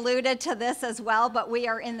already alluded to this as well, but we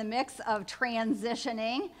are in the mix of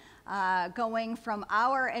transitioning, going from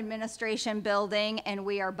our administration building, and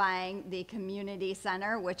we are buying the community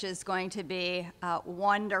center, which is going to be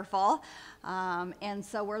wonderful. And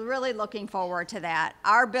so we're really looking forward to that.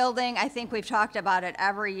 Our building, I think we've talked about it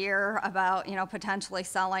every year about, you know, potentially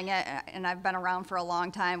selling it, and I've been around for a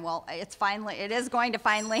long time. Well, it is going to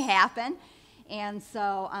finally happen. And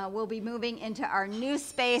so we'll be moving into our new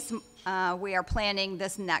space. We are planning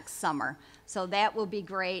this next summer. So that will be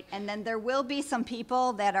great. And then there will be some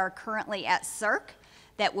people that are currently at CERC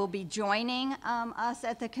that will be joining us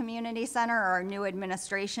at the community center, our new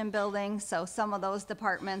administration building. So some of those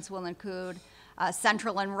departments will include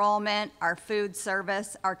central enrollment, our food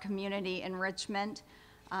service, our community enrichment,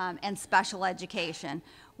 and special education,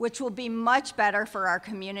 which will be much better for our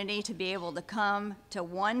community to be able to come to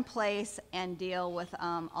one place and deal with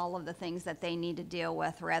all of the things that they need to deal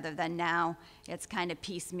with, rather than now it's kind of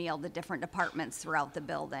piecemeal, the different departments throughout the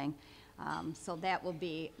building. So that will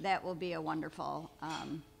be a wonderful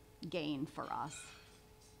gain for us.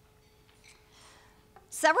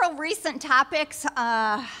 Several recent topics,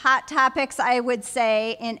 hot topics, I would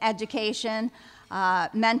say, in education.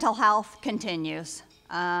 Mental health continues.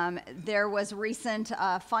 There was recent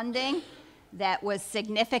funding that was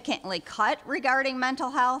significantly cut regarding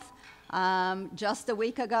mental health. Just a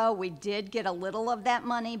week ago, we did get a little of that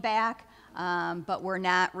money back, but we're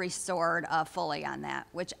not restored fully on that,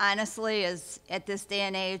 which honestly is, at this day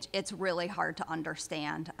and age, it's really hard to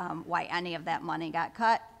understand why any of that money got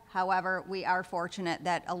cut. However, we are fortunate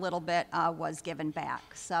that a little bit was given back.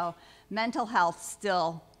 So mental health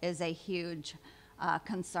still is a huge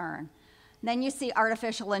concern. Then you see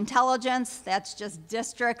artificial intelligence. That's just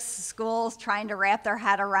districts, schools trying to wrap their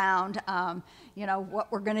head around,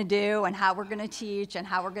 what we're going to do and how we're going to teach and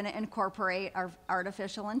how we're going to incorporate our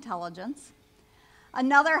artificial intelligence.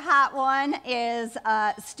 Another hot one is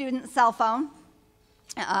student cell phone.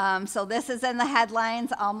 So this is in the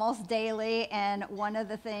headlines almost daily, and one of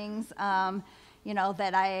the things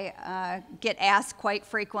that I get asked quite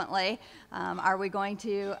frequently, are we going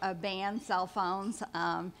to ban cell phones?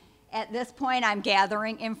 At this point, I'm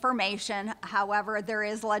gathering information. However, there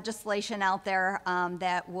is legislation out there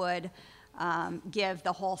that would give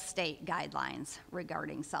the whole state guidelines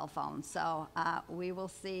regarding cell phones. So we will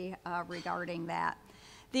see regarding that.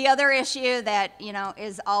 The other issue that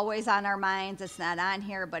is always on our minds, it's not on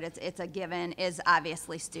here, but it's a given, is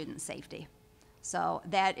obviously student safety. So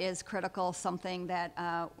that is critical, something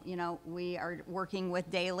that we are working with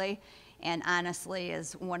daily, and honestly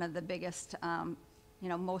is one of the biggest,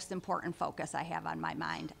 most important focus I have on my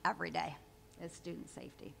mind every day is student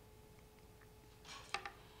safety.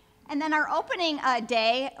 And then our opening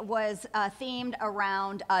day was themed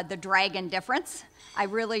around the dragon difference. I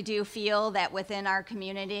really do feel that within our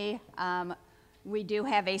community, we do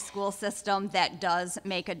have a school system that does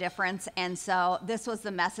make a difference. And so this was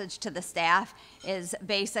the message to the staff, is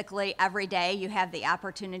basically every day you have the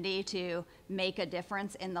opportunity to make a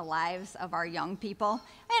difference in the lives of our young people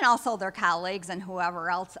and also their colleagues and whoever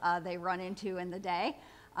else they run into in the day.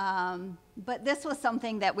 But this was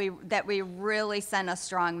something that we really sent a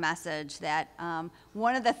strong message that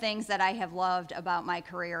one of the things that I have loved about my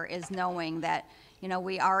career is knowing that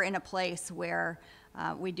we are in a place where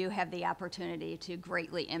we do have the opportunity to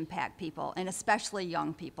greatly impact people, and especially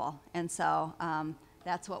young people. And so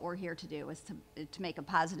that's what we're here to do, is to make a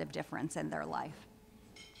positive difference in their life.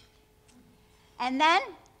 And then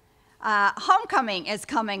homecoming is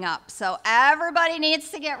coming up, so everybody needs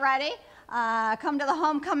to get ready. Come to the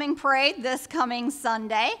homecoming parade this coming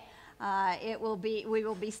Sunday. We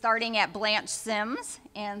will be starting at Blanche Sims,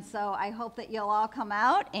 and so I hope that you'll all come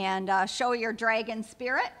out and show your dragon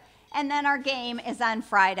spirit. And then our game is on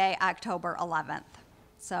Friday, October 11th.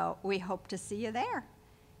 So we hope to see you there.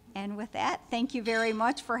 And with that, thank you very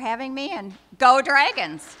much for having me, and go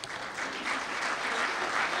Dragons!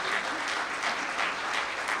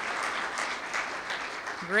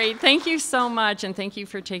 Great. Thank you so much, and thank you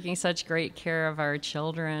for taking such great care of our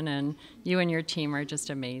children, and you and your team are just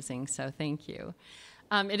amazing, so thank you.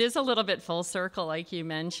 It is a little bit full circle, like you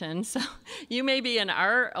mentioned, so you may be in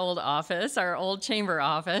our old office, our old chamber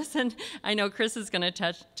office, and I know Chris is going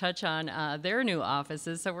to touch on their new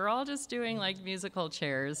offices, so we're all just doing like musical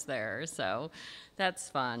chairs there, so that's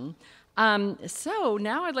fun. So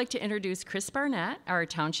now I'd like to introduce Chris Barnett, our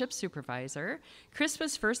Township Supervisor. Chris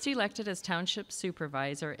was first elected as Township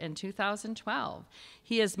Supervisor in 2012.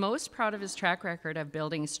 He is most proud of his track record of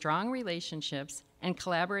building strong relationships and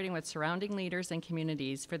collaborating with surrounding leaders and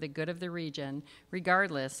communities for the good of the region,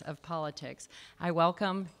 regardless of politics. I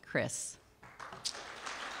welcome Chris.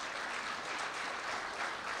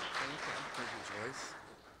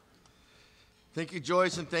 Thank you,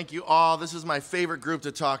 Joyce, and thank you all. This is my favorite group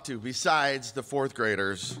to talk to, besides the fourth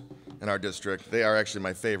graders in our district. They are actually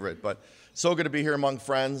my favorite, but so good to be here among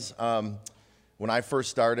friends. When I first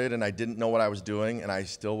started and I didn't know what I was doing, and I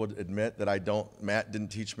still would admit that Matt didn't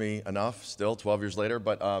teach me enough still 12 years later,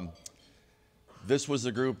 but this was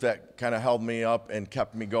the group that kind of held me up and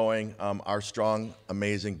kept me going, our strong,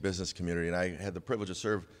 amazing business community. And I had the privilege to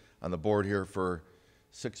serve on the board here for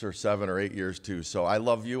 6 or 7 or 8 years too. So I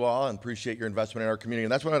love you all and appreciate your investment in our community.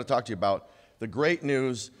 And that's what I want to talk to you about the great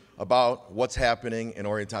news about what's happening in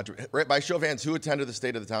Orion Township. Right, by show of hands, who attended the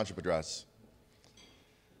State of the Township address?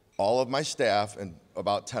 All of my staff and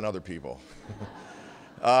about 10 other people.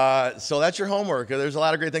 So that's your homework. There's a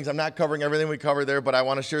lot of great things. I'm not covering everything we covered there, but I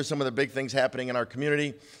want to share some of the big things happening in our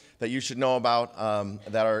community that you should know about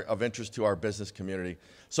that are of interest to our business community.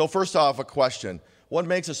 So first off, a question. What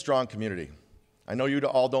makes a strong community? I know you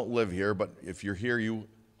all don't live here, but if you're here, you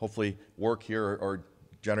hopefully work here or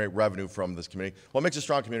generate revenue from this community. What makes a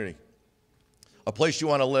strong community? A place you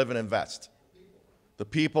want to live and invest. The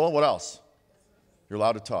people, what else? You're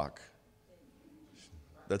allowed to talk.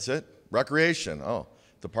 That's it? Recreation. Oh,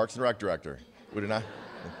 the Parks and Rec director. We did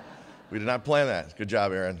not plan that. Good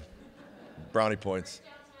job, Aaron. Brownie points.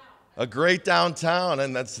 A great downtown,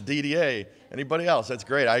 and that's DDA. Anybody else? That's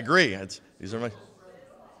great. I agree. These are my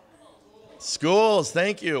schools.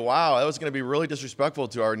 Thank you. Wow, that was going to be really disrespectful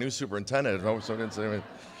to our new superintendent.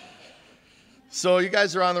 So you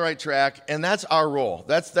guys are on the right track, and that's our role.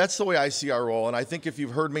 That's the way I see our role. And I think if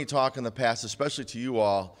you've heard me talk in the past, especially to you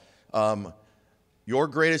all, your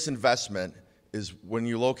greatest investment is when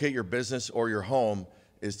you locate your business or your home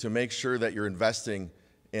is to make sure that you're investing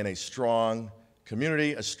in a strong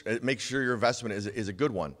community, make sure your investment is a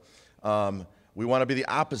good one. We want to be the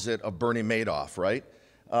opposite of Bernie Madoff, right?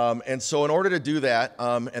 And so in order to do that,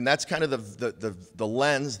 and that's kind of the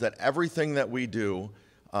lens that everything that we do,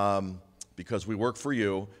 because we work for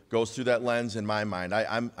you, goes through that lens in my mind.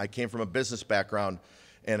 I came from a business background,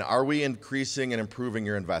 and are we increasing and improving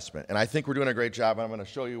your investment? And I think we're doing a great job, and I'm going to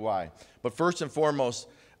show you why. But first and foremost,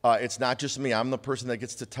 it's not just me. I'm the person that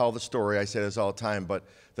gets to tell the story. I say this all the time, but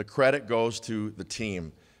the credit goes to the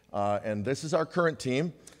team. And this is our current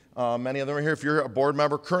team. Many of them are here. If you're a board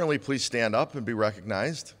member currently, please stand up and be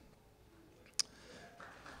recognized.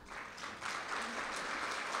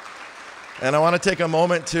 And I want to take a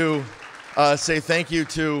moment to say thank you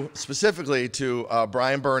specifically to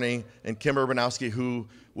Brian Burney and Kim Urbanowski, who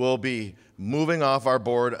will be moving off our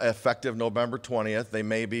board effective November 20th. They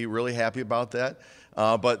may be really happy about that.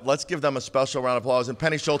 But let's give them a special round of applause. And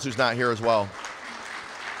Penny Schultz, who's not here as well.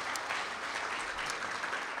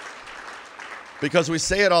 Because we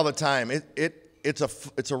say it all the time,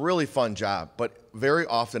 it's a really fun job, but very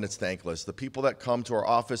often it's thankless. The people that come to our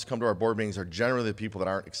office, come to our board meetings, are generally the people that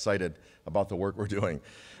aren't excited about the work we're doing.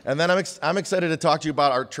 And then I'm excited to talk to you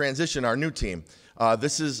about our transition, our new team.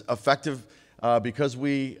 This is effective because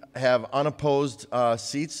we have unopposed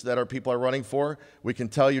seats that our people are running for. We can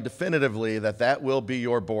tell you definitively that will be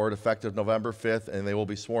your board effective November 5th, and they will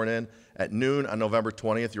be sworn in at noon on November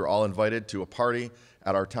 20th. You're all invited to a party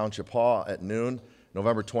at our Township Hall at noon,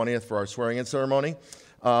 November 20th, for our swearing-in ceremony.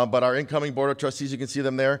 But our incoming Board of Trustees, you can see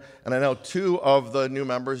them there. And I know two of the new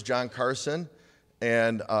members, John Carson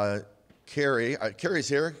and Carrie. Carrie's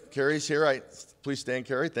here. Carrie's here. Please stand,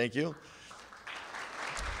 Carrie. Thank you.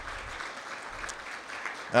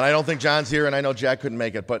 And I don't think John's here, and I know Jack couldn't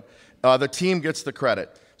make it, but the team gets the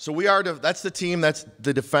credit. So that's the team, that's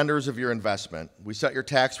the defenders of your investment. We set your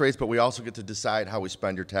tax rates, but we also get to decide how we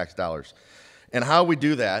spend your tax dollars. And how we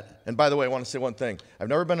do that, and by the way, I want to say one thing. We've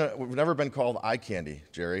never been called eye candy,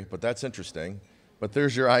 Jerry, but that's interesting. But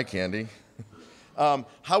there's your eye candy.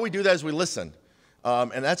 How we do that is we listen.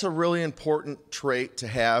 And that's a really important trait to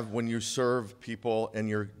have when you serve people and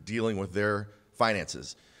you're dealing with their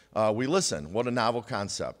finances. We listen. What a novel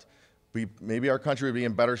concept. Maybe our country would be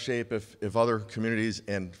in better shape if other communities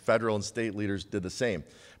and federal and state leaders did the same.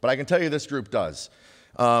 But I can tell you this group does.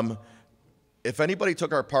 If anybody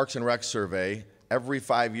took our Parks and Rec survey, every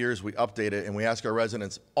 5 years we update it and we ask our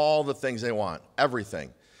residents all the things they want,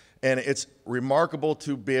 everything. And it's remarkable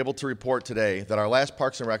to be able to report today that our last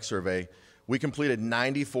Parks and Rec survey, we completed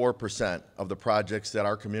 94% of the projects that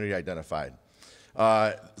our community identified.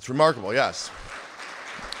 It's remarkable, yes.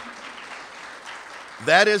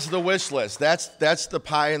 That is the wish list. That's the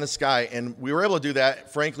pie in the sky. And we were able to do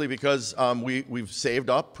that, frankly, because we've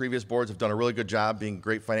saved up. Previous boards have done a really good job being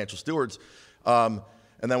great financial stewards. And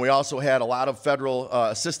then we also had a lot of federal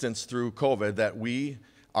assistance through COVID that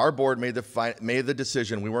our board made the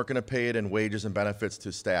decision we weren't going to pay it in wages and benefits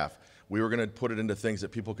to staff. We were going to put it into things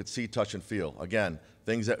that people could see, touch, and feel. Again,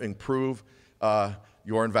 things that improve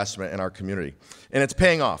your investment in our community. And it's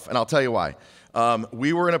paying off, and I'll tell you why.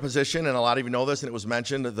 We were in a position, and a lot of you know this, and it was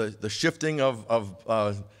mentioned, the shifting of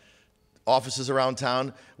offices around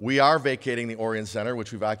town. We are vacating the Orion Center,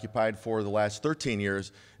 which we've occupied for the last 13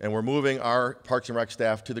 years, and we're moving our Parks and Rec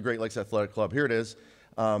staff to the Great Lakes Athletic Club. Here it is.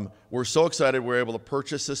 We're so excited we're able to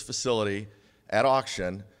purchase this facility at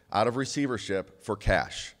auction out of receivership for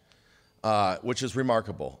cash, which is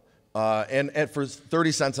remarkable. And for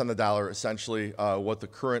 30 cents on the dollar, essentially, what the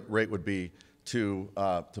current rate would be to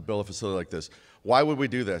build a facility like this. Why would we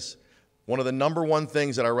do this? One of the number one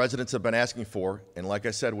things that our residents have been asking for, and like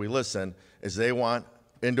I said, we listen, is they want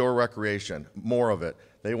indoor recreation, more of it.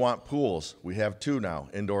 They want pools. We have 2 now,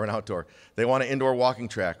 indoor and outdoor. They want an indoor walking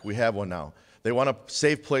track. We have one now. They want a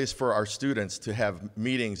safe place for our students to have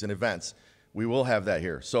meetings and events. We will have that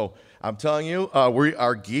here. So I'm telling you, we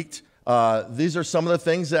are geeked. These are some of the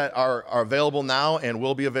things that are available now and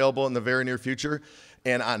will be available in the very near future.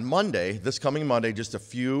 And on Monday, this coming Monday, just a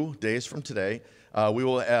few days from today, we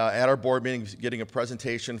will, at our board meeting, getting a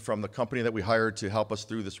presentation from the company that we hired to help us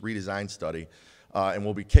through this redesign study. And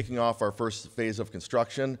we'll be kicking off our first phase of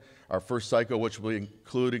construction, our first cycle, which will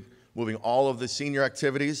include moving all of the senior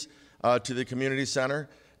activities to the community center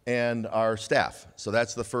and our staff. So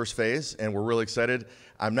that's the first phase, and we're really excited.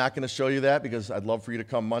 I'm not going to show you that because I'd love for you to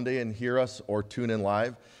come Monday and hear us or tune in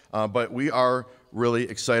live. But we are really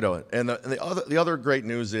excited. And the other great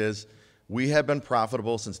news is we have been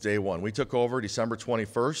profitable since day one. We took over December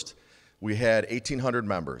 21st. We had 1,800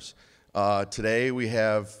 members. Today we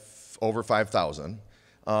have over 5,000.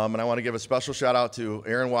 And I want to give a special shout out to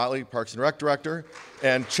Aaron Watley, Parks and Rec Director,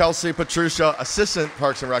 and Chelsea Petrucia, Assistant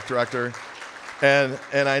Parks and Rec Director. And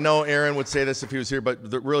I know Aaron would say this if he was here, but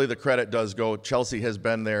really the credit does go. Chelsea has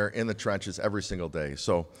been there in the trenches every single day.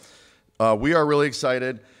 So we are really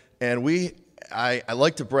excited. And I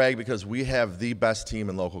like to brag because we have the best team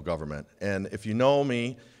in local government. And if you know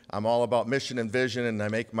me, I'm all about mission and vision, and I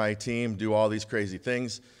make my team do all these crazy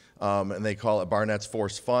things. And they call it Barnett's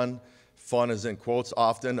Force Fun. Fun is in quotes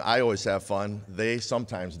often. I always have fun. They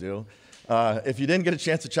sometimes do. If you didn't get a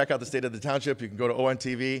chance to check out the State of the Township, you can go to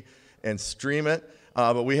ONTV and stream it.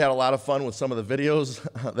 But we had a lot of fun with some of the videos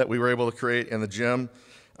that we were able to create in the gym.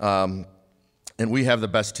 And we have the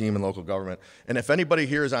best team in local government. And if anybody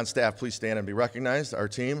here is on staff, please stand and be recognized. Our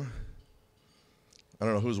team. I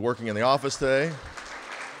don't know who's working in the office today.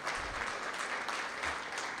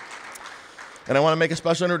 And I want to make a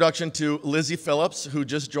special introduction to Lizzie Phillips, who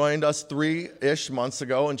just joined us 3-ish months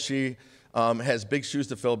ago, and she has big shoes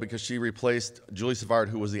to fill because she replaced Julie Savard,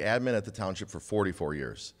 who was the admin at the township for 44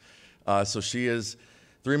 years. So she is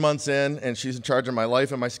 3 months in, and she's in charge of my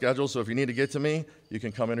life and my schedule, so if you need to get to me, you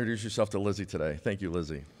can come introduce yourself to Lizzie today. Thank you,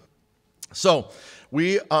 Lizzie. So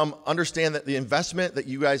we understand that the investment that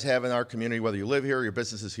you guys have in our community, whether you live here or your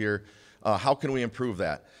business is here, how can we improve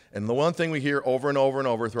that? And the one thing we hear over and over and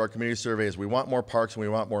over through our community survey is we want more parks and we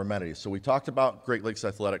want more amenities. So we talked about Great Lakes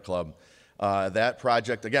Athletic Club. That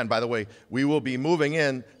project, again, by the way, we will be moving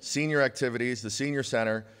in senior activities, the senior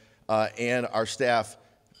center, and our staff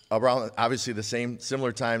around obviously the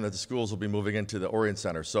similar time that the schools will be moving into the Orion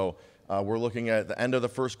Center. So we're looking at the end of the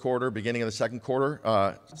first quarter, beginning of the second quarter,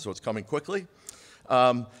 so it's coming quickly.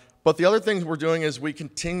 But the other things we're doing is we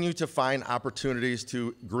continue to find opportunities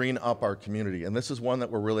to green up our community. And this is one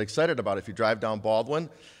that we're really excited about. If you drive down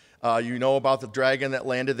Baldwin, you know about the dragon that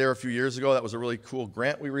landed there a few years ago. That was a really cool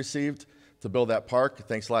grant we received to build that park.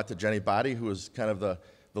 Thanks a lot to Jenny Body, who was kind of the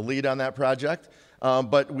lead on that project.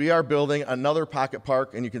 But we are building another pocket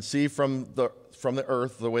park, and you can see from the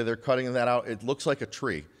earth, the way they're cutting that out, it looks like a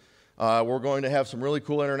tree. We're going to have some really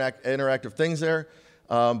cool interactive things there.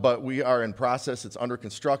 But we are in process. It's under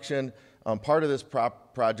construction. Part of this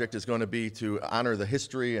project is going to be to honor the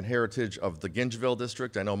history and heritage of the Gingeville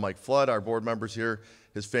district. I know Mike Flood, our board members here,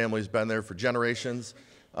 his family's been there for generations.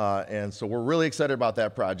 And so we're really excited about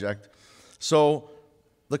that project. So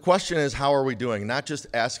the question is, how are we doing? Not just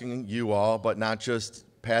asking you all, but not just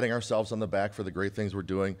patting ourselves on the back for the great things we're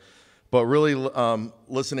doing, but really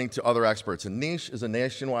listening to other experts. And NICHE is a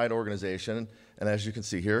nationwide organization, and as you can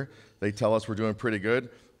see here, they tell us we're doing pretty good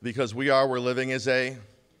because we're living as a,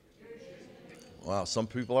 wow, some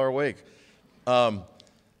people are awake. How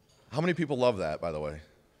many people love that, by the way?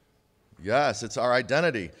 Yes, it's our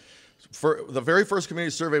identity. For the very first community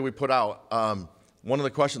survey we put out, one of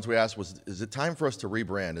the questions we asked was, is it time for us to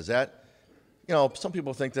rebrand? Is that, some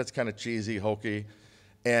people think that's kind of cheesy, hokey,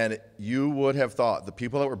 and you would have thought the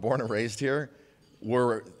people that were born and raised here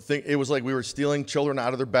it was like we were stealing children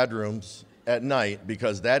out of their bedrooms at night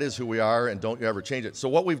because that is who we are, and don't you ever change it. So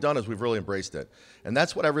what we've done is we've really embraced it, and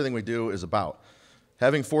that's what everything we do is about.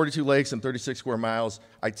 Having 42 lakes and 36 square miles,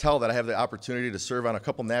 I tell that I have the opportunity to serve on a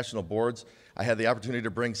couple national boards. I had the opportunity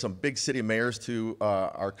to bring some big city mayors to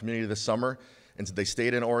our community this summer, and they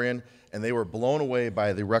stayed in Orion, and they were blown away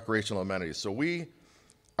by the recreational amenities. So we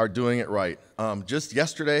are doing it right. Just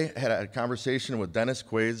yesterday, I had a conversation with Dennis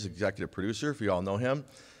Quaid's executive producer, if you all know him.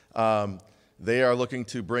 They are looking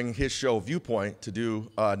to bring his show Viewpoint to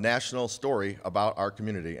do a national story about our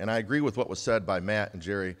community. And I agree with what was said by Matt and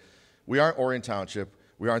Jerry. We aren't Orion Township.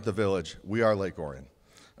 We aren't the Village. We are Lake Orion.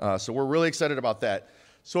 So we're really excited about that.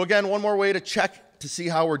 So again, one more way to check to see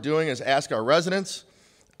how we're doing is ask our residents.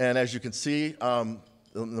 And as you can see, the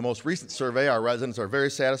most recent survey, our residents are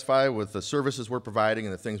very satisfied with the services we're providing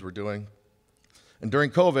and the things we're doing. And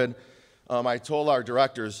during COVID, I told our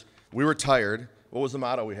directors we were tired. What was the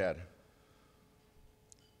motto we had?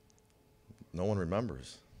 No one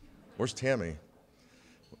remembers. Where's Tammy?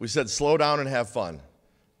 We said, slow down and have fun.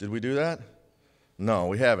 Did we do that? No,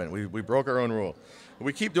 we haven't. We broke our own rule.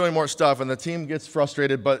 We keep doing more stuff, and the team gets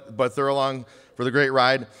frustrated, but they're along for the great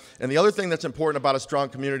ride. And the other thing that's important about a strong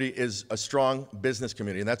community is a strong business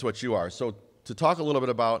community, and that's what you are. So to talk a little bit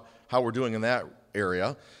about how we're doing in that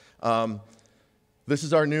area, this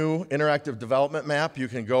is our new interactive development map. You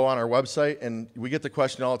can go on our website, and we get the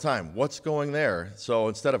question all the time, what's going there? So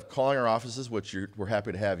instead of calling our offices, which we're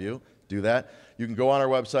happy to have you do that, you can go on our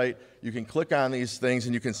website, you can click on these things,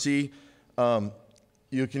 and you can see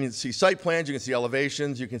site plans, you can see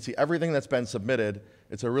elevations, you can see everything that's been submitted.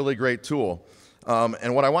 It's a really great tool.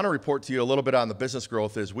 And what I want to report to you a little bit on the business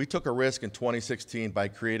growth is we took a risk in 2016 by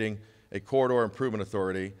creating a corridor improvement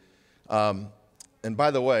authority. And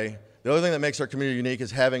by the way, the other thing that makes our community unique is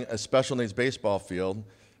having a special needs baseball field.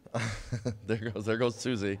 There goes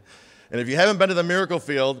Susie. And if you haven't been to the Miracle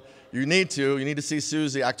Field, you need to see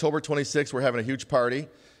Susie. October 26th, we're having a huge party.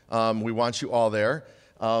 We want you all there.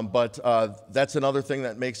 But that's another thing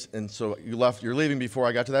that makes, and so you're leaving before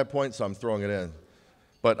I got to that point, so I'm throwing it in.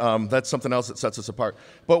 But that's something else that sets us apart.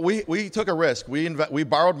 But we took a risk. We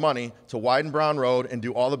borrowed money to widen Brown Road and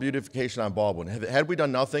do all the beautification on Baldwin. Had we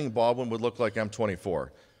done nothing, Baldwin would look like M24.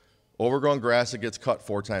 Overgrown grass that gets cut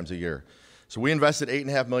 4 times a year. So we invested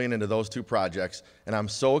 $8.5 million into those 2 projects, and I'm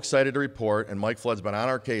so excited to report, and Mike Flood's been on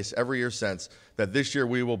our case every year since, that this year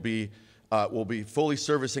we'll be fully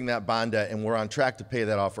servicing that bond debt, and we're on track to pay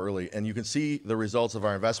that off early. And you can see the results of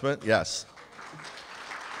our investment. Yes.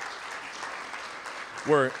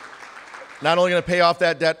 We're not only going to pay off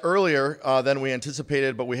that debt earlier than we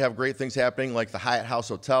anticipated, but we have great things happening like the Hyatt House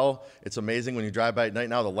Hotel. It's amazing when you drive by at night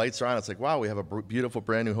now, the lights are on. It's like, wow, we have a beautiful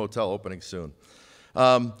brand new hotel opening soon.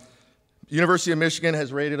 University of Michigan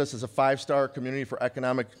has rated us as a 5-star community for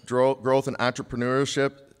economic growth and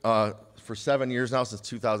entrepreneurship for 7 years now, since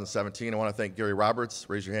 2017. I want to thank Gary Roberts.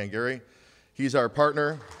 Raise your hand, Gary. He's our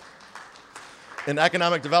partner in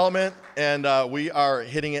economic development, and we are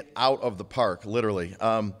hitting it out of the park, literally.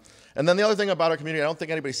 And then the other thing about our community, I don't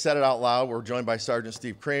think anybody said it out loud, we're joined by Sergeant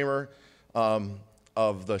Steve Kramer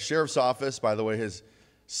of the Sheriff's Office. By the way, his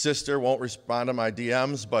sister won't respond to my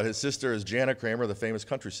DMs, but his sister is Jana Kramer, the famous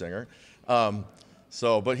country singer.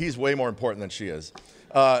 But he's way more important than she is.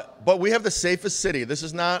 But we have the safest city. This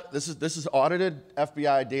is audited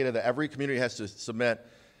FBI data that every community has to submit.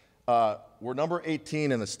 We're number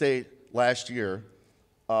 18 in the state last year,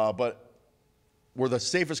 but we're the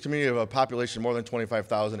safest community of a population more than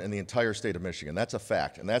 25,000 in the entire state of Michigan. That's a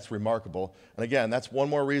fact, and that's remarkable. And again, that's one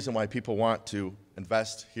more reason why people want to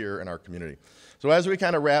invest here in our community. So as we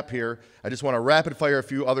kind of wrap here, I just want to rapid fire a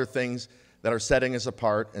few other things that are setting us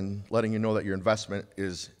apart and letting you know that your investment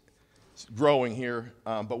is growing here.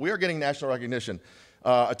 But we are getting national recognition.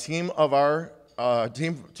 A team of our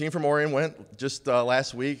team from Orion went just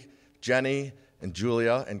last week. Jenny and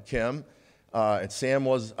Julia and Kim and Sam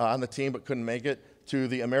was on the team but couldn't make it, to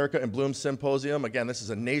the America in Bloom Symposium. Again, this is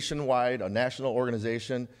a nationwide, a national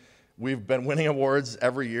organization. We've been winning awards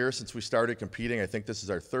every year since we started competing. I think this is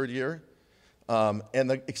our 3rd year. And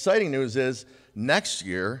the exciting news is next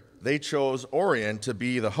year they chose Orion to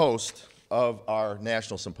be the host of our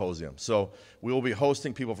national symposium. So we will be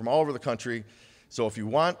hosting people from all over the country. So if you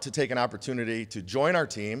want to take an opportunity to join our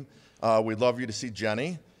team, we'd love you to see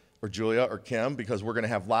Jenny or Julia or Kim, because we're going to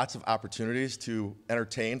have lots of opportunities to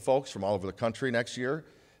entertain folks from all over the country next year.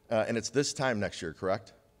 And it's this time next year,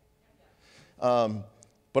 correct?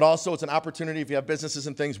 But also it's an opportunity, if you have businesses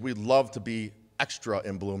and things, we'd love to be extra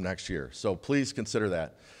in Bloom next year. So please consider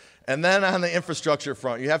that. And then on the infrastructure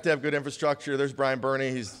front, you have to have good infrastructure. There's Brian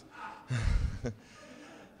Burney.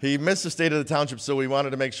 He missed the state of the township, so we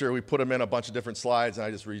wanted to make sure we put him in a bunch of different slides, and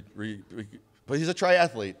I just but he's a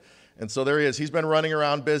triathlete. And so there he is. He's been running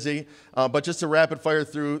around busy. But just to rapid fire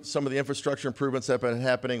through some of the infrastructure improvements that have been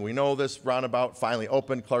happening, we know this roundabout finally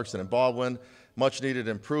opened, Clarkson and Baldwin, much needed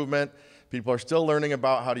improvement. People are still learning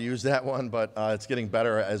about how to use that one, but it's getting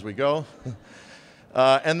better as we go.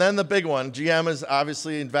 And then the big one, GM is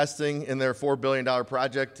obviously investing in their $4 billion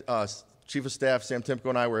project. Chief of Staff Sam Timko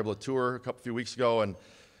and I were able to tour a few weeks ago, and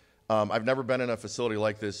I've never been in a facility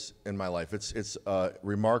like this in my life. It's a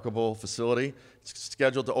remarkable facility. It's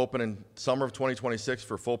scheduled to open in summer of 2026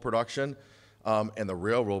 for full production. And the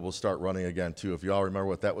railroad will start running again too, if you all remember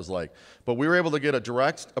what that was like. But we were able to get a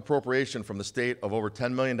direct appropriation from the state of over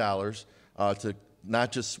 $10 million to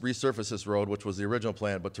not just resurface this road, which was the original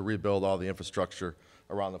plan, but to rebuild all the infrastructure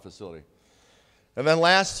around the facility. And then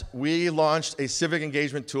last, we launched a civic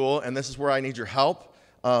engagement tool, and this is where I need your help.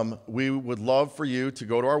 We would love for you to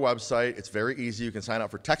go to our website. It's very easy. You can sign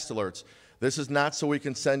up for text alerts. This is not so we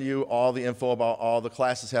can send you all the info about all the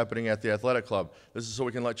classes happening at the athletic club. This is so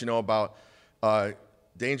we can let you know about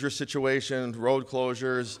dangerous situations, road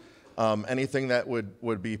closures, anything that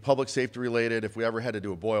would be public safety related. If we ever had to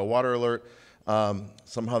do a boil water alert,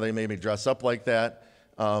 somehow they made me dress up like that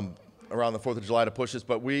around the 4th of July to push this.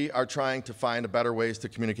 But we are trying to find better ways to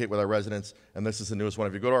communicate with our residents, and this is the newest one.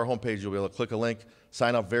 If you go to our homepage, you'll be able to click a link,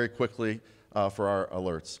 sign up very quickly for our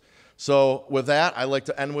alerts. So with that, I like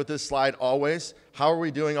to end with this slide always. How are we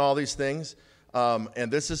doing all these things?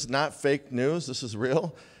 And this is not fake news. This is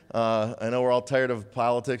real. I know we're all tired of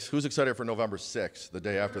politics. Who's excited for November 6th, the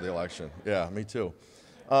day after the election? Yeah, me too.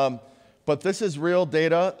 But this is real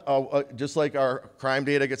data. Just like our crime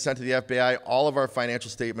data gets sent to the FBI, all of our financial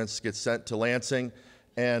statements get sent to Lansing.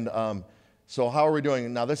 And so how are we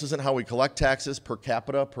doing? Now, this isn't how we collect taxes per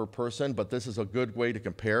capita, per person, but this is a good way to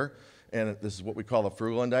compare. And this is what we call the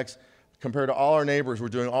frugal index. Compared to all our neighbors, we're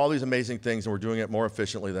doing all these amazing things, and we're doing it more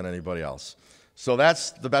efficiently than anybody else. So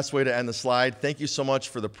that's the best way to end the slide. Thank you so much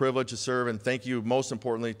for the privilege to serve, and thank you most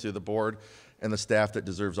importantly to the board and the staff that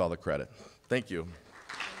deserves all the credit. Thank you.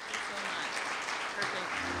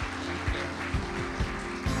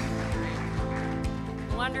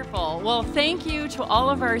 Wonderful. Well, thank you to all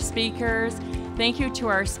of our speakers. Thank you to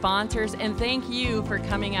our sponsors, and thank you for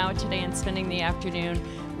coming out today and spending the afternoon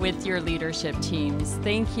with your leadership teams.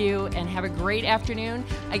 Thank you, and have a great afternoon.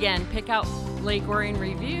 Again, pick out Lake Orion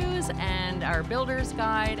Reviews and our Builder's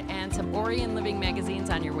Guide and some Orion Living magazines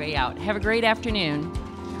on your way out. Have a great afternoon.